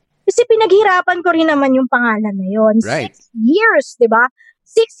 Kasi pinaghirapan ko rin naman yung pangalan na yon. Right. 6 years, di ba?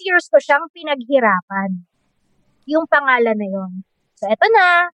 6 years ko siyang pinaghirapan. Yung pangalan na yon. So, eto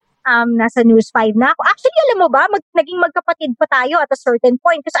na. Nasa News 5 na ako. Actually, alam mo ba, naging magkapatid pa tayo at a certain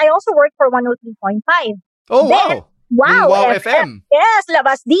point because I also work for 103.5. Oh, Then, wow. Wow FM. Yes,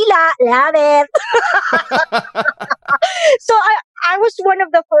 labas dila. Love it. So, I was one of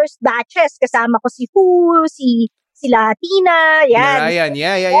the first batches. Kasama ko si Fu, sila Tina. Yan. Ryan,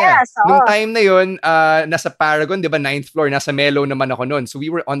 yeah. Yes, Nung time na yun, nasa Paragon, di ba, 9th floor, nasa Melo naman ako noon. So we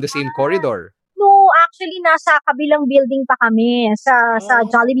were on the same corridor. No, actually, nasa kabilang building pa kami. Sa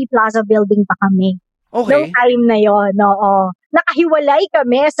Jollibee Plaza building pa kami. Okay. Nung time na yon, oo. Nakahiwalay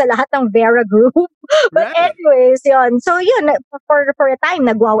kami sa lahat ng Vera Group. But Right. anyways, yun. So yun, for a time,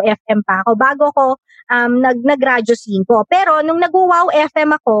 nag-Wow FM pa ako. Bago ko nag-Radyo 5. Pero nung nag-Wow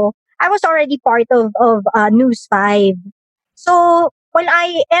FM ako, I was already part of News 5. So, when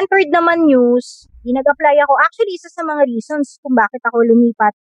I entered naman News, nag-apply ako. Actually, isa sa mga reasons kung bakit ako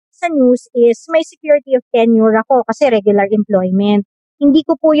lumipat sa News is may security of tenure ako kasi regular employment. Hindi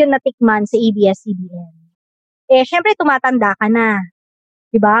ko po yun natikman sa ABS-CBN. Syempre, tumatanda ka na.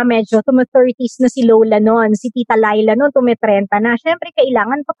 Diba? Medyo tuma-30s na si Lola noon, si Tita Laila noon, tuma-30 na. Syempre,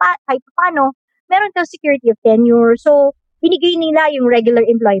 kailangan kahit paano, meron kang security of tenure. So, binigay nila yung regular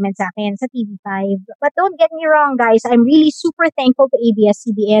employment sa akin sa TV5. But don't get me wrong, guys. I'm really super thankful to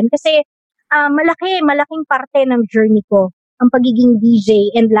ABS-CBN kasi malaking parte ng journey ko ang pagiging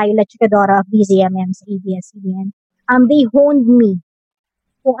DJ and Laila Chikadora of DZMM sa ABS-CBN. They honed me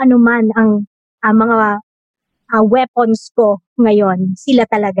kung ano man ang mga weapons ko ngayon. Sila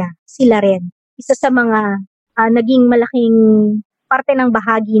talaga. Sila rin. Isa sa mga naging malaking parte ng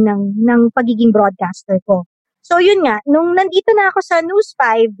bahagi ng pagiging broadcaster ko. So yun nga, nung nandito na ako sa News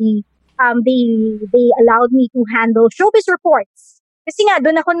 5, they allowed me to handle showbiz reports. Kasi nga,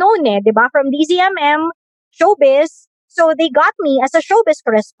 doon ako noon di ba? From DZMM, showbiz. So they got me as a showbiz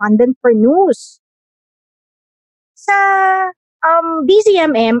correspondent for news. Sa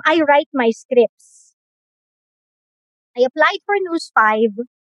DZMM, I write my scripts. I applied for News 5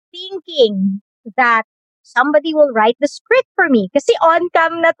 thinking that somebody will write the script for me. Kasi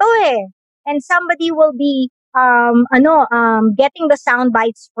on-cam na to And somebody will be getting the sound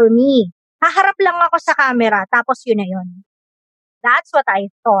bites for me. Haharap lang ako sa camera, tapos yun na yun. That's what I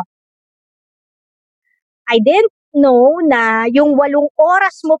thought. I didn't know na yung 8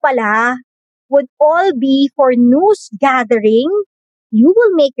 oras mo pala would all be for news gathering. You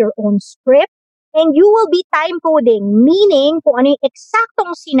will make your own script and you will be time coding, meaning kung ano yung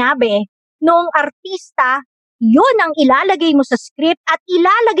eksaktong sinabi ng artista, yun ang ilalagay mo sa script at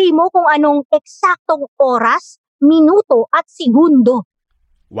ilalagay mo kung anong eksaktong oras, minuto at segundo.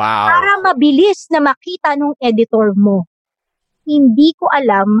 Wow. Para mabilis na makita nung editor mo. Hindi ko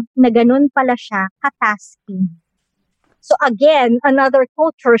alam na ganun pala siya katasking. So again, another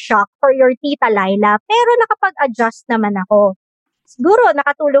culture shock for your Tita Laila. Pero nakapag-adjust naman ako. Siguro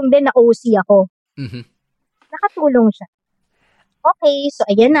nakatulong din na OC ako. Mm-hmm. Nakatulong siya. Okay, so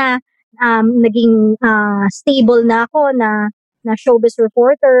ayan na. Naging stable na ako na showbiz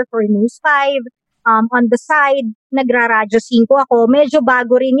reporter for News 5. On the side, nagra-Radyo 5 ako. Medyo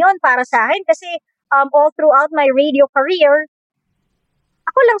bago rin yon para sa akin kasi all throughout my radio career,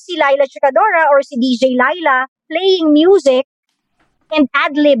 ako lang si Laila Chikadora or si DJ Laila playing music and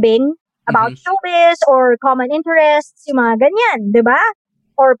ad-libbing about showbiz or common interests, yung mga ganyan, di ba?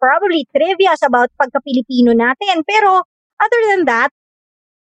 Or probably trivias about pagka-Pilipino natin. Pero other than that,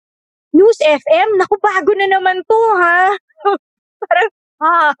 News FM, naku, bago na naman to, ha? Parang,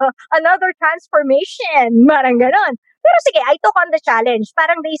 another transformation. Parang ganon. Pero sige, I took on the challenge.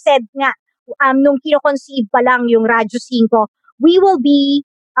 Parang they said nga, nung kino-conceive pa lang yung Radyo 5, we will be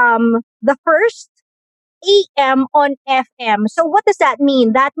the first AM on FM. So what does that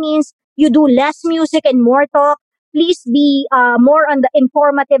mean? That means you do less music and more talk. Please be more on the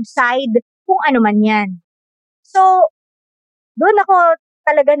informative side, kung ano man yan. So, doon ako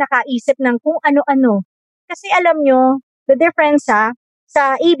talaga nakaisip ng kung ano-ano. Kasi alam nyo, the difference sa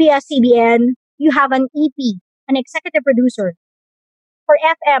ABS-CBN, you have an EP, an executive producer. For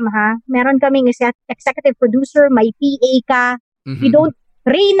FM meron kaming executive producer, may PA ka. Mm-hmm. You don't,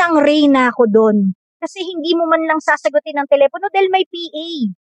 reynang-reyna ako doon. Kasi hindi mo man lang sasagutin ng telepono dahil may PA.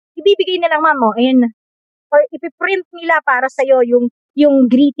 Ibibigay na lang, ma'am, ayan. Or ipiprint nila para sa'yo yung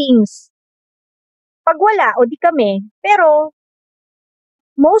greetings. Pag wala, o di kami. Pero,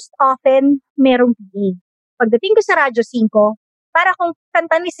 most often, merong PA. Pagdating ko sa Radyo 5, para kung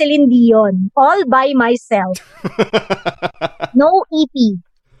kanta ni Celine Dion, all by myself. No EP.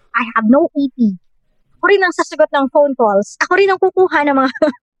 I have no EP. Ako rin ang sasagot ng phone calls. Ako rin ang kukuha ng mga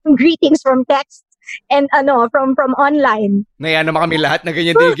greetings from text and from online. Naya naman kami lahat na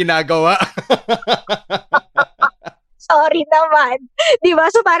ganyan din yung ginagawa. Sorry naman.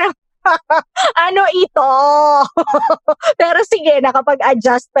 Diba? So parang, ano ito? Pero sige,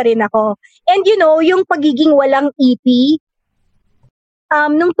 nakapag-adjust pa rin ako. And yung pagiging walang EP,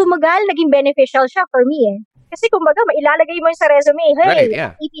 nung tumagal, naging beneficial siya for me eh. Kasi kumbaga, mailalagay mo yung sa resume, hey, right,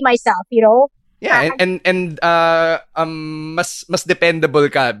 yeah. EP myself, you know? Yeah, and mas dependable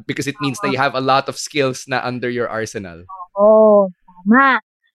ka because it means that you have a lot of skills na under your arsenal. Oo, tama.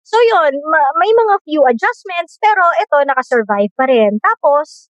 So yun, may mga few adjustments, pero ito, nakasurvive pa rin.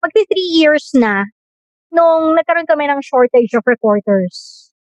 Tapos, magti 3 years na, nung nagkaroon kami ng shortage of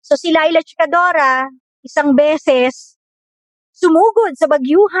reporters. So si Laila Chicadora, isang beses, sumugod sa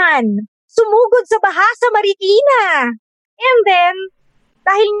bagyuhan, sumugod sa baha sa Marikina. And then,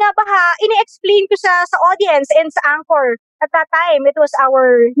 dahil nga baha, ini-explain ko sa audience and sa anchor. At that time, it was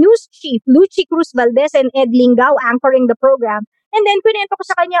our news chief, Luchi Cruz Valdez and Ed Lingao anchoring the program. And then, pinento ko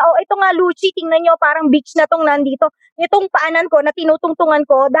sa kanya, ito nga Luchi, tingnan nyo, parang beach na tong nandito. Itong paanan ko na tinutungtungan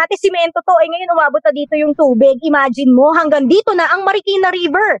ko, dati simento to, ngayon umabot na dito yung tubig. Imagine mo, hanggang dito na ang Marikina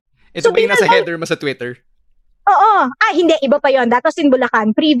River. Ito ba yung nasa header mo sa Twitter? Oo. Hindi. Iba pa yon. That was in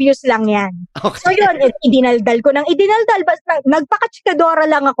Bulacan. Previous lang yan. Okay. So yun, idinaldal ko ng idinaldal. Nagpaka-chikadora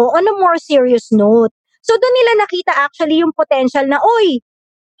lang ako on a more serious note. So doon nila nakita actually yung potential na,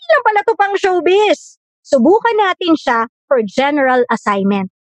 hindi lang pala to pang showbiz. Subukan natin siya for general assignment.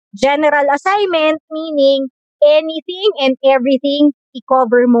 General assignment meaning anything and everything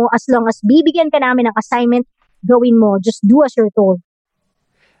i-cover mo as long as bibigyan ka namin ng assignment, gawin mo. Just do as you're told.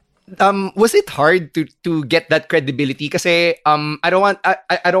 Was it hard to get that credibility? Kasi I don't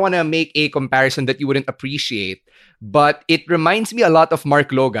want to make a comparison that you wouldn't appreciate, but it reminds me a lot of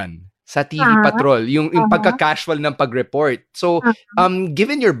Mark Logan sa TV Patrol, yung pagka-casual ng pag-report. So,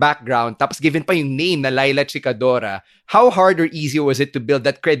 given your background, tapos given pa yung name na Laila Chicadora, how hard or easy was it to build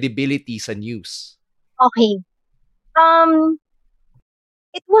that credibility sa news? Okay.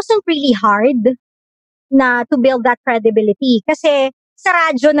 It wasn't really hard na to build that credibility kasi sa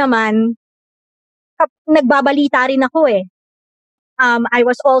radyo naman, nagbabalita rin ako eh. I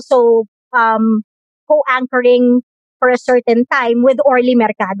was also co-anchoring for a certain time with Orly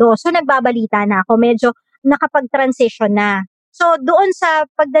Mercado. So, nagbabalita na ako. Medyo nakapag-transition na. So, doon sa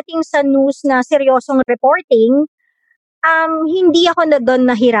pagdating sa news na seryosong reporting, hindi ako na doon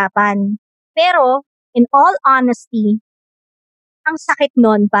nahirapan. Pero, in all honesty, ang sakit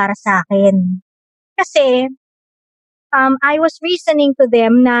nun para sa akin. Kasi, I was reasoning to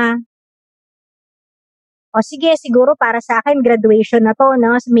them na, sige, siguro para sa akin, graduation na to,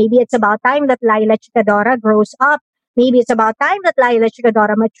 no? So maybe it's about time that Laila Chicadora grows up. Maybe it's about time that Laila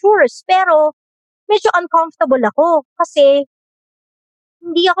Chicadora matures. Pero, medyo uncomfortable ako kasi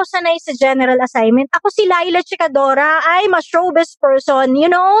hindi ako sanay sa general assignment. Ako si Laila Chicadora, I'm a showbiz person, you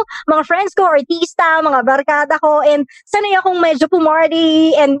know? Mga friends ko, artista, mga barkada ko, and sanay akong medyo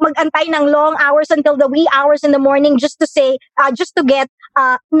pumarty and mag-antay ng long hours until the wee hours in the morning just to get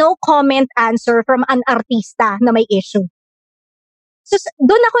no comment answer from an artista na may issue. So,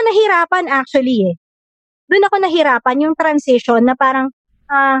 doon ako nahirapan actually eh. Doon ako nahirapan yung transition na parang,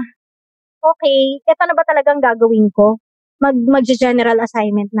 okay, eto na ba talagang gagawin ko? Mag-general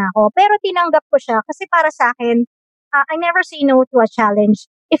assignment na ako. Pero tinanggap ko siya kasi para sa akin, I never say no to a challenge.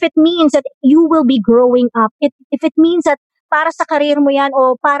 If it means that you will be growing up, if it means that para sa career mo yan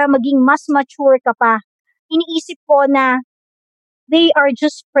o para maging mas mature ka pa, iniisip ko na they are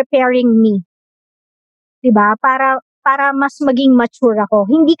just preparing me. Diba? Para mas maging mature ako.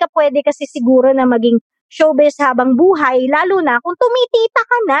 Hindi ka pwede kasi siguro na maging showbiz habang buhay, lalo na kung tumitita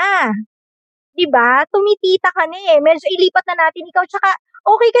ka na. Diba? Tumitita ka na eh. Medyo ilipat na natin ikaw. Tsaka,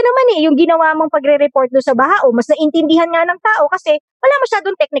 okay ka naman eh. Yung ginawa mong pagre-report doon sa baha, mas naintindihan nga ng tao kasi wala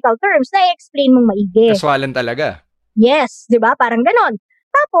masyadong technical terms na i-explain mong maigi. Kaswalan talaga. Yes. Diba? Parang ganon.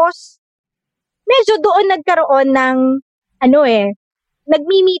 Tapos, medyo doon nagkaroon ng,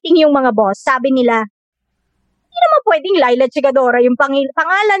 nagmi-meeting yung mga boss. Sabi nila, hindi naman pwedeng Laila Chicadora yung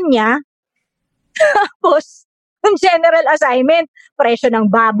pangalan niya. Tapos, yung general assignment, presyo ng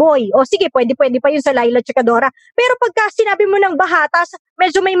baboy. O sige, pwede pa yun sa Laila Chicadora. Pero pagka sinabi mo ng bahatas,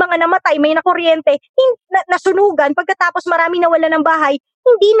 medyo may mga namatay, may nakuryente, nasunugan, pagkatapos marami nawala ng bahay,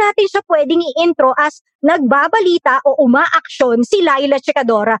 hindi natin siya pwedeng i-intro as nagbabalita o umaaksyon si Laila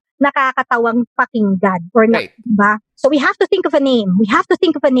Chikadora, nakakatawang pakinggan. Or Right. diba? So we have to think of a name.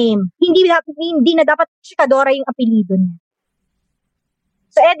 Hindi na dapat Chikadora yung apelido niya.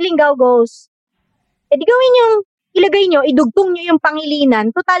 So Ed Lingao goes, di gawin yung, ilagay nyo, idugtong nyo yung Pangilinan.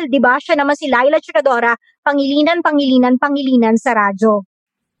 Total, di ba? Siya naman si Laila Chikadora, Pangilinan sa radyo.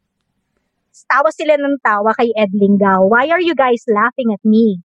 Tawa sila ng tawa kay Ed Lingao. Why are you guys laughing at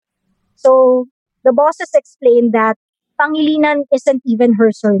me? So, the bosses explained that Pangilinan isn't even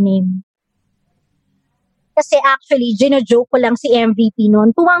her surname. Kasi actually, gino-joke ko lang si MVP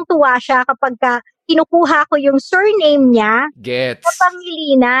noon. Tuwang-tuwa siya kapag kinukuha ko yung surname niya Gets. sa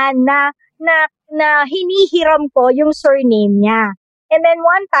Pangilinan na hinihiram ko yung surname niya. And then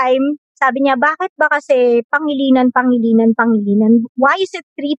one time, sabi niya, bakit ba kasi Pangilinan? Why is it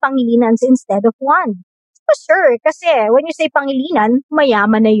 3 Pangilinans instead of 1? So sure, kasi when you say Pangilinan,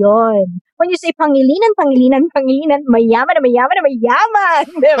 mayaman na yon. When you say Pangilinan, mayaman na mayaman.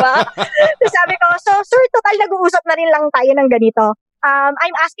 Diba? So sabi ko, so sir, total nag-uusap na rin lang tayo ng ganito.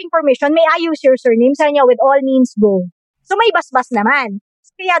 I'm asking permission, may I use your surname? Sabi niya, with all means go. So may basbas naman.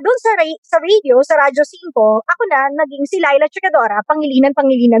 Kaya doon sa radio, sa Radyo 5, ako na naging si Laila Chikadora, Pangilinan.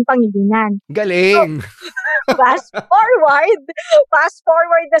 Galing. So, fast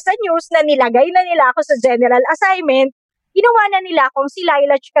forward na sa news na nilagay na nila ako sa general assignment, ginawa na nila akong si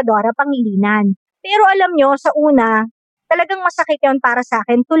Laila Chikadora, Pangilinan. Pero alam nyo, sa una, talagang masakit yun para sa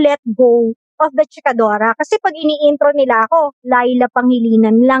akin to let go of the Chikadora. Kasi pag ini-intro nila ako, Laila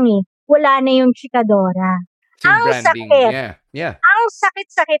Pangilinan lang eh. Wala na yung Chikadora. Yung Ang branding. sakit. Yeah. Ang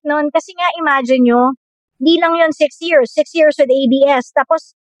sakit-sakit nun. Kasi nga, imagine nyo, di lang yun 6 years. 6 years with ABS.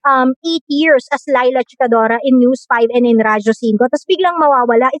 Tapos, 8 years as Laila Chikadora in News 5 and in Radyo 5. Tapos biglang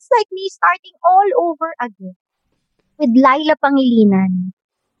mawawala. It's like me starting all over again with Laila Pangilinan.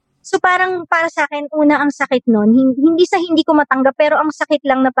 So parang para sa akin, una ang sakit nun. Hindi ko matanggap, pero ang sakit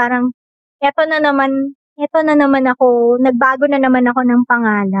lang na parang, eto na naman ako, nagbago na naman ako ng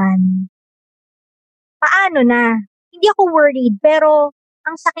pangalan. Paano na? Hindi ako worried, pero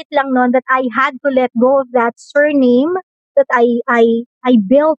ang sakit lang nun that I had to let go of that surname that I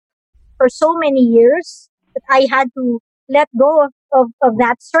built for so many years, that I had to let go of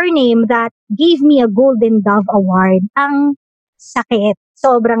that surname that gave me a Golden Dove Award. Ang sakit.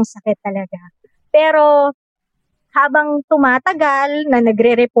 Sobrang sakit talaga. Pero habang tumatagal na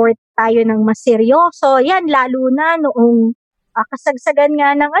nagre-report tayo ng mas seryoso, yan lalo na noong kasagsagan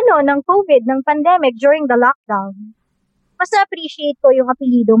nga ng COVID, ng pandemic during the lockdown, mas na-appreciate ko yung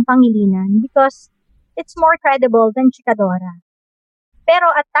apelidong Pangilinan because it's more credible than Chikadora. Pero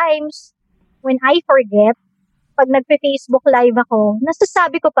at times, when I forget, pag nagpe-Facebook live ako,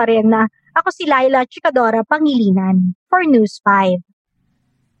 nasasabi ko pa rin na ako si Laila Chikadora Pangilinan for News 5.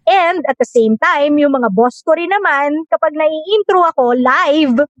 And at the same time, yung mga boss ko rin naman, kapag nai-intro ako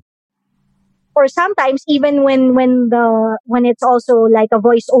live, or sometimes even when it's also like a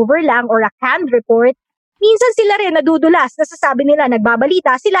voice-over lang or a canned report, minsan sila rin nadudulas, nasasabi nila,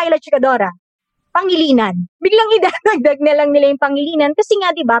 nagbabalita, si Laila Chikadora, Pangilinan. Biglang idadagdag na lang nila yung Pangilinan kasi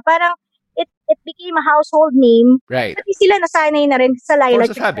nga, di ba, parang it became a household name. Right. Pati sila nasanay na rin sa Laila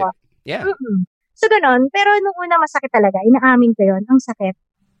Force of habit. Chikadora. Yeah. So, ganon. Pero nung una, masakit talaga. Inaamin ko yun. Ang sakit.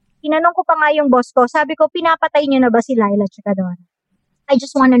 Tinanong ko pa nga yung boss ko, sabi ko, pinapatay niyo na ba si Laila Chikadora? I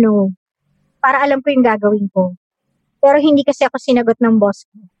just wanna know. Para alam ko yung gagawin ko. Pero hindi kasi ako sinagot ng boss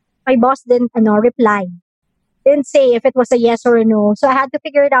ko. My boss didn't reply. Didn't say if it was a yes or a no. So I had to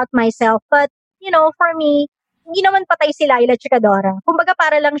figure it out myself. But, for me, hindi naman patay si Laila Chikadora. Kumbaga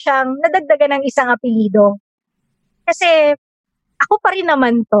para lang siyang nadagdagan ng isang apelido. Kasi, ako pa rin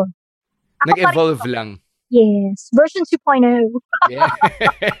naman to. Nag-evolve lang. Yes. Version 2.0.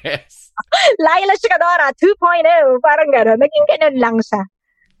 Yes. Laila Chikadora 2.0. Parang gano'n. Naging gano'n lang siya.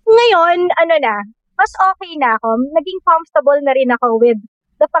 Ngayon, mas okay na ako. Naging comfortable na rin ako with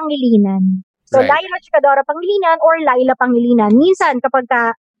the Pangilinan. So, Right. Laila Chikadora Pangilinan or Laila Pangilinan. Minsan, kapag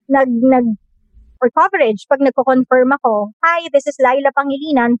or coverage, pag nagko-confirm ako, hi, this is Laila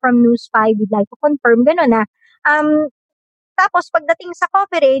Pangilinan from News 5, we'd like to confirm, gano'n na. Tapos, pagdating sa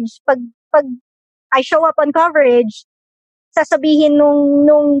coverage, pag I show up on coverage, sasabihin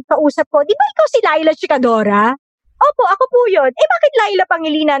nung kausap ko, di ba ikaw si Laila Chikadora? Opo, ako po yun. Bakit Laila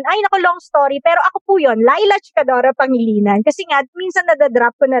Pangilinan? Ay, naku, long story. Pero ako po yun, Laila Chikadora Pangilinan. Kasi nga, minsan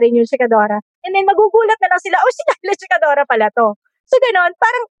nadadrop ko na rin yung Chikadora. And then, magugulat na lang sila, si Laila Chikadora pala to. So, ganon.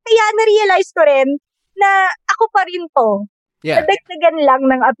 Parang, kaya na-realize ko rin na ako pa rin to. Yeah. Nadagdagan lang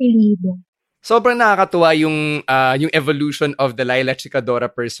ng apelido. Sobrang nakakatuwa yung evolution of the Laila Chikadora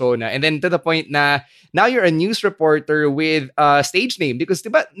persona, and then to the point na now you're a news reporter with a stage name, because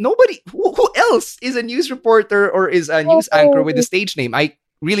diba nobody who else is a news reporter or is a news anchor with a stage name. I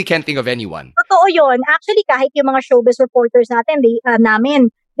really can't think of anyone. Totoo yun. Actually, kahit yung mga showbiz reporters natin,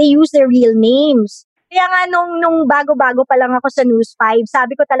 they use their real names. Kaya nga nung bago-bago pa lang ako sa News 5,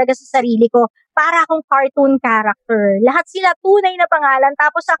 sabi ko talaga sa sarili ko, para akong cartoon character. Lahat sila tunay na pangalan.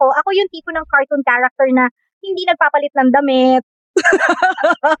 Tapos ako yung tipo ng cartoon character na hindi nagpapalit ng damit.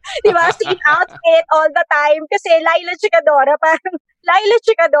 Diba? Same outfit all the time. Kasi Laila Chikadora, parang Laila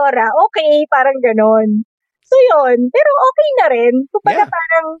Chikadora, okay, parang ganon. So yun, pero okay na rin. Kumbaga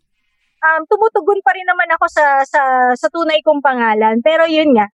parang tumutugon pa rin naman ako sa tunay kong pangalan. Pero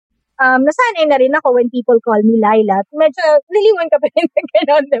yun nga, nasanay na rin ako when people call me Laila. Medyo lilingon ka pa rin na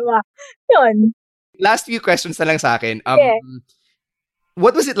gano'n, diba? Yun. Last few questions na lang sa akin. Yeah.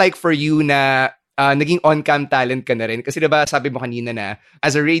 What was it like for you na naging on-cam talent ka na rin? Kasi diba sabi mo kanina na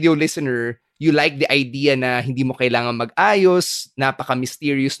as a radio listener, you like the idea na hindi mo kailangan mag-ayos,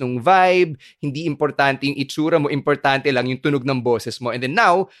 napaka-mysterious nung vibe, hindi importante yung itsura mo, importante lang yung tunog ng boses mo. And then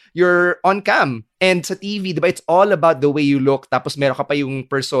now, you're on cam. And sa TV, diba, it's all about the way you look. Tapos meron ka pa yung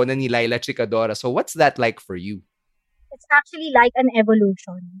persona ni Laila Chikadora. So what's that like for you? It's actually like an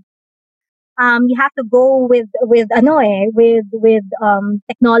evolution. You have to go with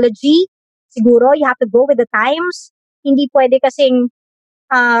technology. Siguro, you have to go with the times. Hindi pwede kasing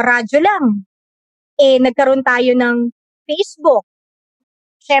radyo lang. Nagkaroon tayo ng Facebook.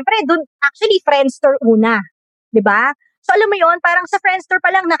 Siyempre, actually, Friendster una. Diba? So, alam mo yon, parang sa Friendster pa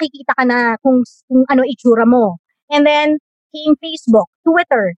lang nakikita ka na kung ano itsura mo. And then, came Facebook,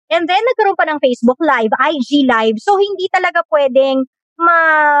 Twitter. And then, nagkaroon pa ng Facebook Live, IG Live. So, hindi talaga pwedeng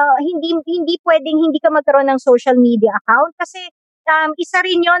hindi pwedeng hindi ka magkaroon ng social media account kasi isa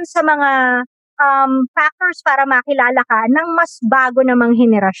rin yon sa mga factors para makilala ka ng mas bago namang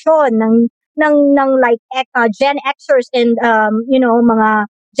henerasyon ng like Gen Xers and mga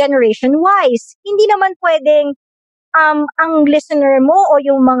generation wise. Hindi naman pwedeng ang listener mo o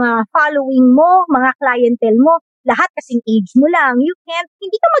yung mga following mo, mga clientele mo, lahat kasing age mo lang.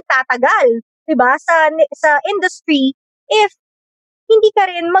 Hindi ka magtatagal, 'di ba? Sa industry if hindi ka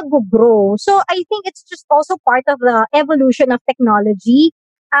rin mag-grow. So I think it's just also part of the evolution of technology.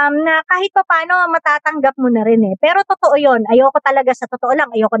 Na kahit pa paano matatanggap mo na rin eh. Pero totoo yon, ayoko talaga sa totoo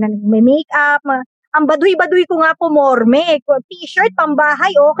lang, ayoko na may-makeup, ang baduy-baduy ko nga pumorme, t-shirt,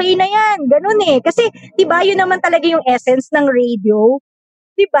 pambahay, okay na yan, ganun eh. Kasi, diba, yun naman talaga yung essence ng radio.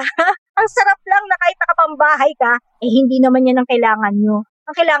 Diba? Ang sarap lang na kahit nakapambahay ka, hindi naman yan ang kailangan nyo.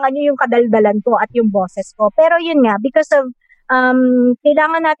 Ang kailangan nyo yung kadaldalan ko at yung boses ko. Pero yun nga, because of,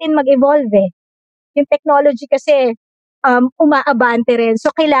 kailangan natin mag-evolve eh. Yung technology kasi, umaabante rin.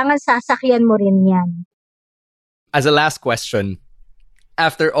 So, kailangan sasakyan mo rin yan. As a last question,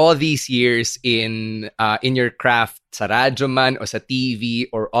 after all these years in your craft, sa radyo man o sa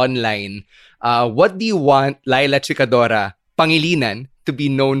TV or online, what do you want Laila Chikadora Pangilinan to be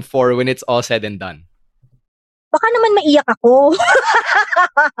known for when it's all said and done? Baka naman maiyak ako.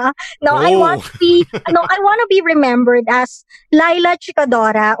 No, I want to be remembered as Laila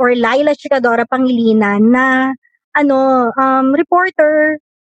Chikadora or Laila Chikadora Pangilinan na reporter,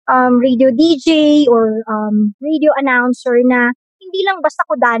 radio DJ, or radio announcer na hindi lang basta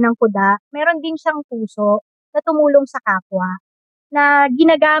kuda ng kuda, meron din siyang puso na tumulong sa kapwa, na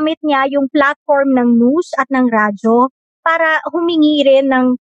ginagamit niya yung platform ng news at ng radyo para humingi rin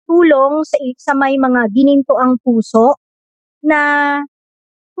ng tulong sa may mga ginintoang puso na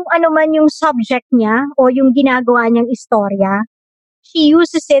kung ano man yung subject niya o yung ginagawa niyang istorya, she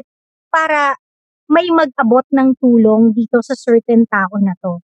uses it para may mag-abot ng tulong dito sa certain tao na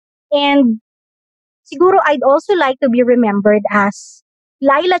to. And siguro I'd also like to be remembered as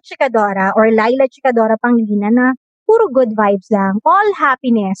Laila Chikadora or Laila Chikadora Pangilinan na puro good vibes lang. All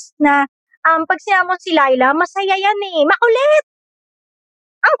happiness na pag sinama mo si Laila, masaya yan eh. Makulit!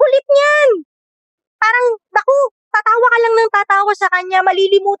 Ang kulit niyan! Parang, tatawa ka lang ng tatawa sa kanya,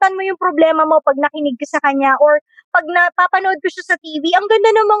 malilimutan mo yung problema mo pag nakinig ka sa kanya, or pag napapanood ko siya sa TV, ang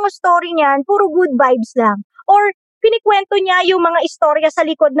ganda ng mga story niyan, puro good vibes lang. Or, pinikwento niya yung mga istorya sa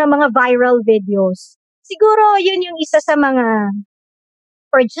likod ng mga viral videos. Siguro, yun yung isa sa mga,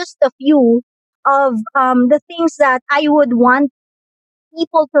 or just a few, of the things that I would want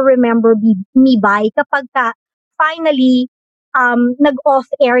people to remember me by kapag finally,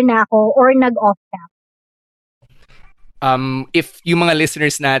 nag-off-air na ako or nag-off-cam. If yung mga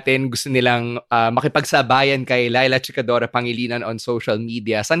listeners natin gusto nilang makipagsabayan kay Laila Chikadora Pangilinan on social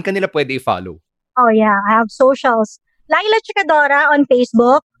media, saan kanila pwede i-follow? Oh yeah, I have socials. Laila Chikadora on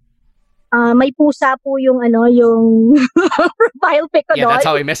Facebook, May pusa po yung yung profile pic ko Yeah, doon. that's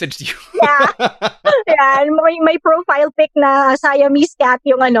how I messaged you. Yeah. Yan, may profile pic na Siamese cat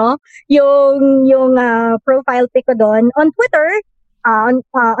yung yung profile pic ko doon. On Twitter,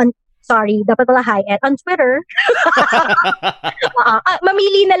 sorry, dapat pala on Twitter.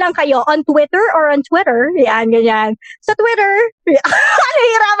 Mamili na lang kayo on Twitter or on Twitter. Yan, ganyan. Sa Twitter,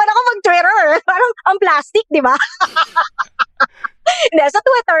 nahihirapan ako mag-Twitter. Parang ang plastic, di ba? Hindi, sa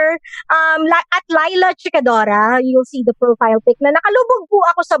Twitter, at Laila Chicadora, you'll see the profile pic na nakalubog po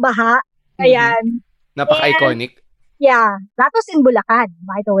ako sa baha. Ayan. Napaka-iconic. Yeah, that was in Bulacan,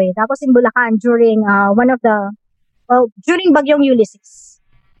 by the way. That was in Bulacan during during Bagyong Ulysses.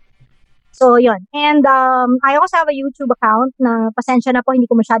 So, yun. And I also have a YouTube account na pasensya na po, hindi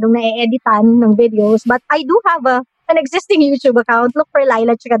ko masyadong na-editan ng videos. But I do have an existing YouTube account. Look for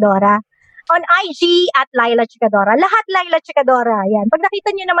Laila Chicadora. On IG at Laila Chicadora. Lahat Laila Chicadora. Yan. Pag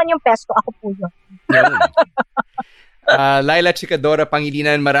nakita nyo naman yung pesto, ako po yun. Laila Chicadora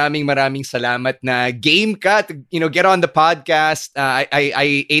Pangilinan, maraming salamat na game ka to, get on the podcast.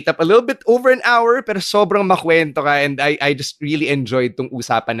 I ate up a little bit over an hour pero sobrang makwento ka and I just really enjoyed tong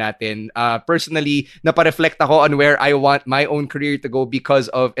usapan natin. Personally, napareflect ako on where I want my own career to go because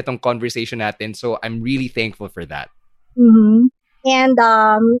of itong conversation natin. So I'm really thankful for that. Mm-hmm. And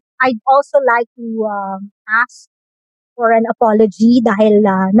I'd also like to ask for an apology dahil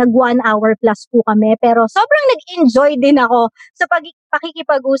nag 1 hour plus po kami. Pero sobrang nag-enjoy din ako sa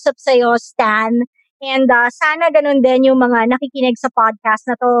pakikipag-usap sa'yo, Stan. And sana ganun din yung mga nakikinig sa podcast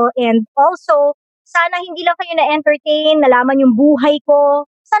na to. And also, sana hindi lang kayo na-entertain, nalaman yung buhay ko.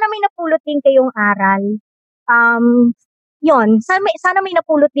 Sana may napulot din kayong aral. Sana may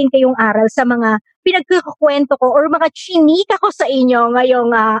napulot din kayong aral sa mga pinagkukwento ko or mga chinika ko sa inyo ngayong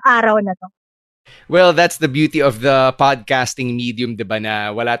araw na to. Well, that's the beauty of the podcasting medium, diba,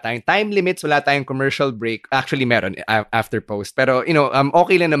 na wala tayong time limits, wala tayong commercial break. Actually, meron after post. Pero,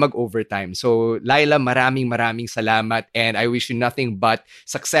 okay lang na mag-overtime. So, Laila, maraming salamat and I wish you nothing but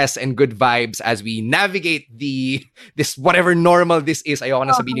success and good vibes as we navigate this whatever normal this is. Ayoko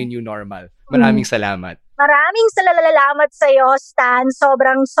na sabihin yung new normal. Maraming salamat. Maraming salamat sa iyo, Stan.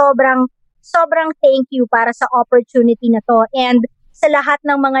 Sobrang thank you para sa opportunity na to. And sa lahat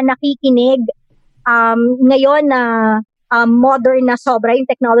ng mga nakikinig, ngayon na modern na sobra yung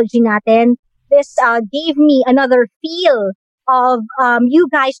technology natin, this gave me another feel of you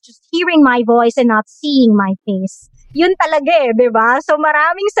guys just hearing my voice and not seeing my face. Yun talaga di ba? So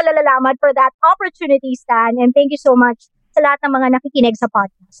maraming salamat for that opportunity, Stan. And thank you so much sa lahat ng mga nakikinig sa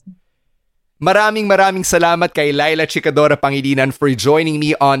podcast. Maraming salamat kay Laila Chicadora Pangilinan for joining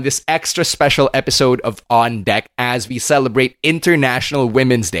me on this extra special episode of On Deck as we celebrate International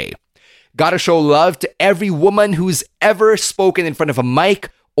Women's Day. Gotta show love to every woman who's ever spoken in front of a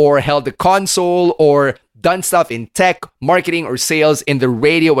mic or held a console or done stuff in tech, marketing, or sales in the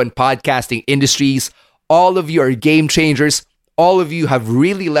radio and podcasting industries. All of you are game changers. All of you have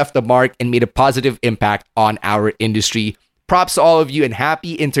really left a mark and made a positive impact on our industry. Props to all of you and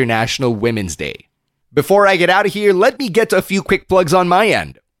happy International Women's Day. Before I get out of here, let me get to a few quick plugs on my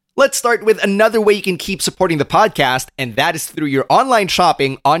end. Let's start with another way you can keep supporting the podcast, and that is through your online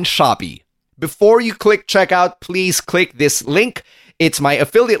shopping on Shopee. Before you click checkout, please click this link. It's my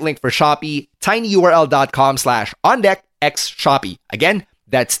affiliate link for Shopee, tinyurl.com/ondeckxshopee. Again,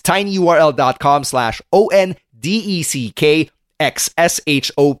 that's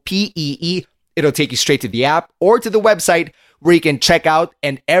tinyurl.com/ondeckxshopee. It'll take you straight to the app or to the website where you can check out,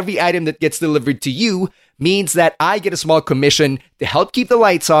 and every item that gets delivered to you means that I get a small commission to help keep the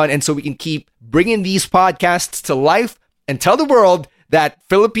lights on and so we can keep bringing these podcasts to life and tell the world that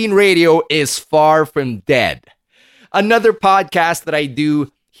Philippine radio is far from dead. Another podcast that I do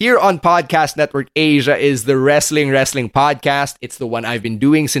here on Podcast Network Asia is the Wrestling Podcast. It's the one I've been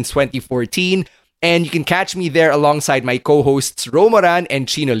doing since 2014. And you can catch me there alongside my co-hosts Romoran and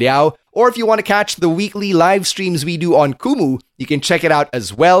Chino Liao. Or if you want to catch the weekly live streams we do on Kumu, you can check it out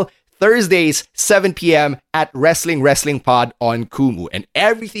as well. Thursdays, 7 p.m. at Wrestling Pod on Kumu. And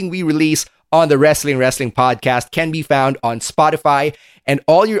everything we release on the Wrestling Podcast can be found on Spotify and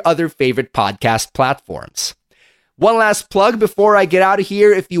all your other favorite podcast platforms. One last plug before I get out of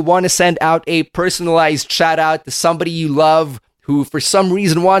here. If you want to send out a personalized shout out to somebody you love who for some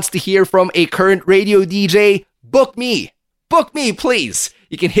reason wants to hear from a current radio DJ, book me. Book me, please.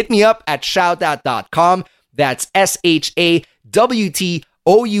 You can hit me up at shoutout.com. That's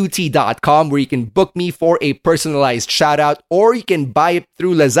SHAWTOUT.com, where you can book me for a personalized shout out, or you can buy it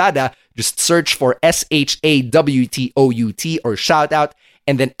through Lazada. Just search for SHAWTOUT or shout out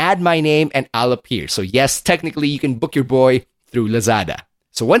and then add my name and I'll appear. So yes, technically you can book your boy through Lazada.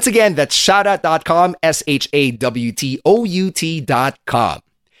 So once again, that's shawtout.com, shawtout.com.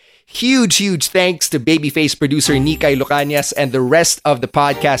 Huge thanks to Babyface producer Nikay Lucanias and the rest of the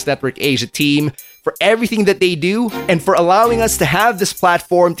Podcast Network Asia team for everything that they do and for allowing us to have this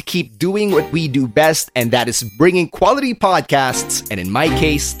platform to keep doing what we do best, and that is bringing quality podcasts, and in my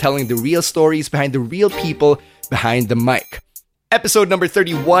case, telling the real stories behind the real people behind the mic. Episode number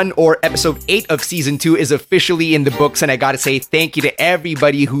 31, or episode 8 of season 2, is officially in the books, and I gotta say thank you to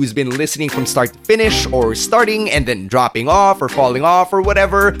everybody who's been listening from start to finish, or starting and then dropping off or falling off or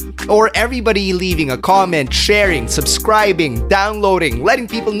whatever, or everybody leaving a comment, sharing, subscribing, downloading, letting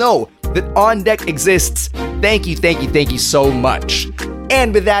people know that On Deck exists. Thank you so much.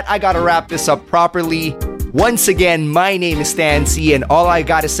 And with that, I gotta wrap this up properly. Once again, my name is Stan C, and all I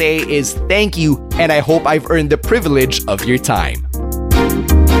gotta say is thank you, and I hope I've earned the privilege of your time.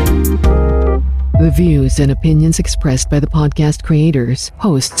 The views and opinions expressed by the podcast creators,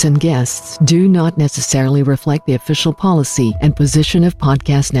 hosts, and guests do not necessarily reflect the official policy and position of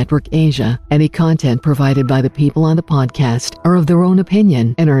Podcast Network Asia. Any content provided by the people on the podcast are of their own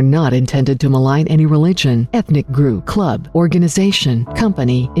opinion and are not intended to malign any religion, ethnic group, club, organization,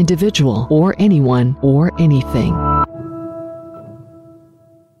 company, individual, or anyone or anything.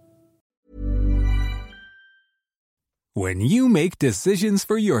 When you make decisions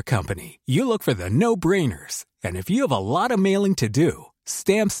for your company, you look for the no-brainers. And if you have a lot of mailing to do,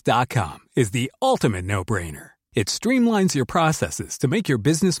 Stamps.com is the ultimate no-brainer. It streamlines your processes to make your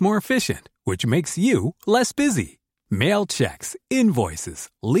business more efficient, which makes you less busy. Mail checks, invoices,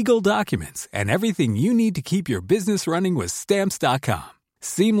 legal documents, and everything you need to keep your business running with Stamps.com.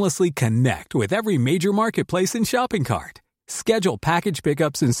 Seamlessly connect with every major marketplace and shopping cart. Schedule package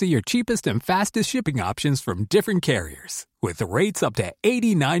pickups and see your cheapest and fastest shipping options from different carriers, with rates up to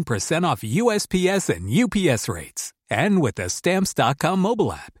 89% off USPS and UPS rates. And with the Stamps.com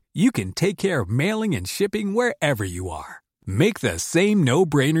mobile app, you can take care of mailing and shipping wherever you are. Make the same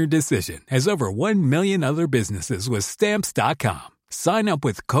no-brainer decision as over 1 million other businesses with Stamps.com. Sign up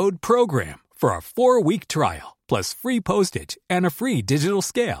with code PROGRAM for a 4-week trial, plus free postage and a free digital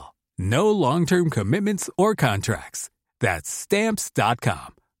scale. No long-term commitments or contracts. That's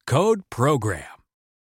Stamps.com. Code PROGRAM.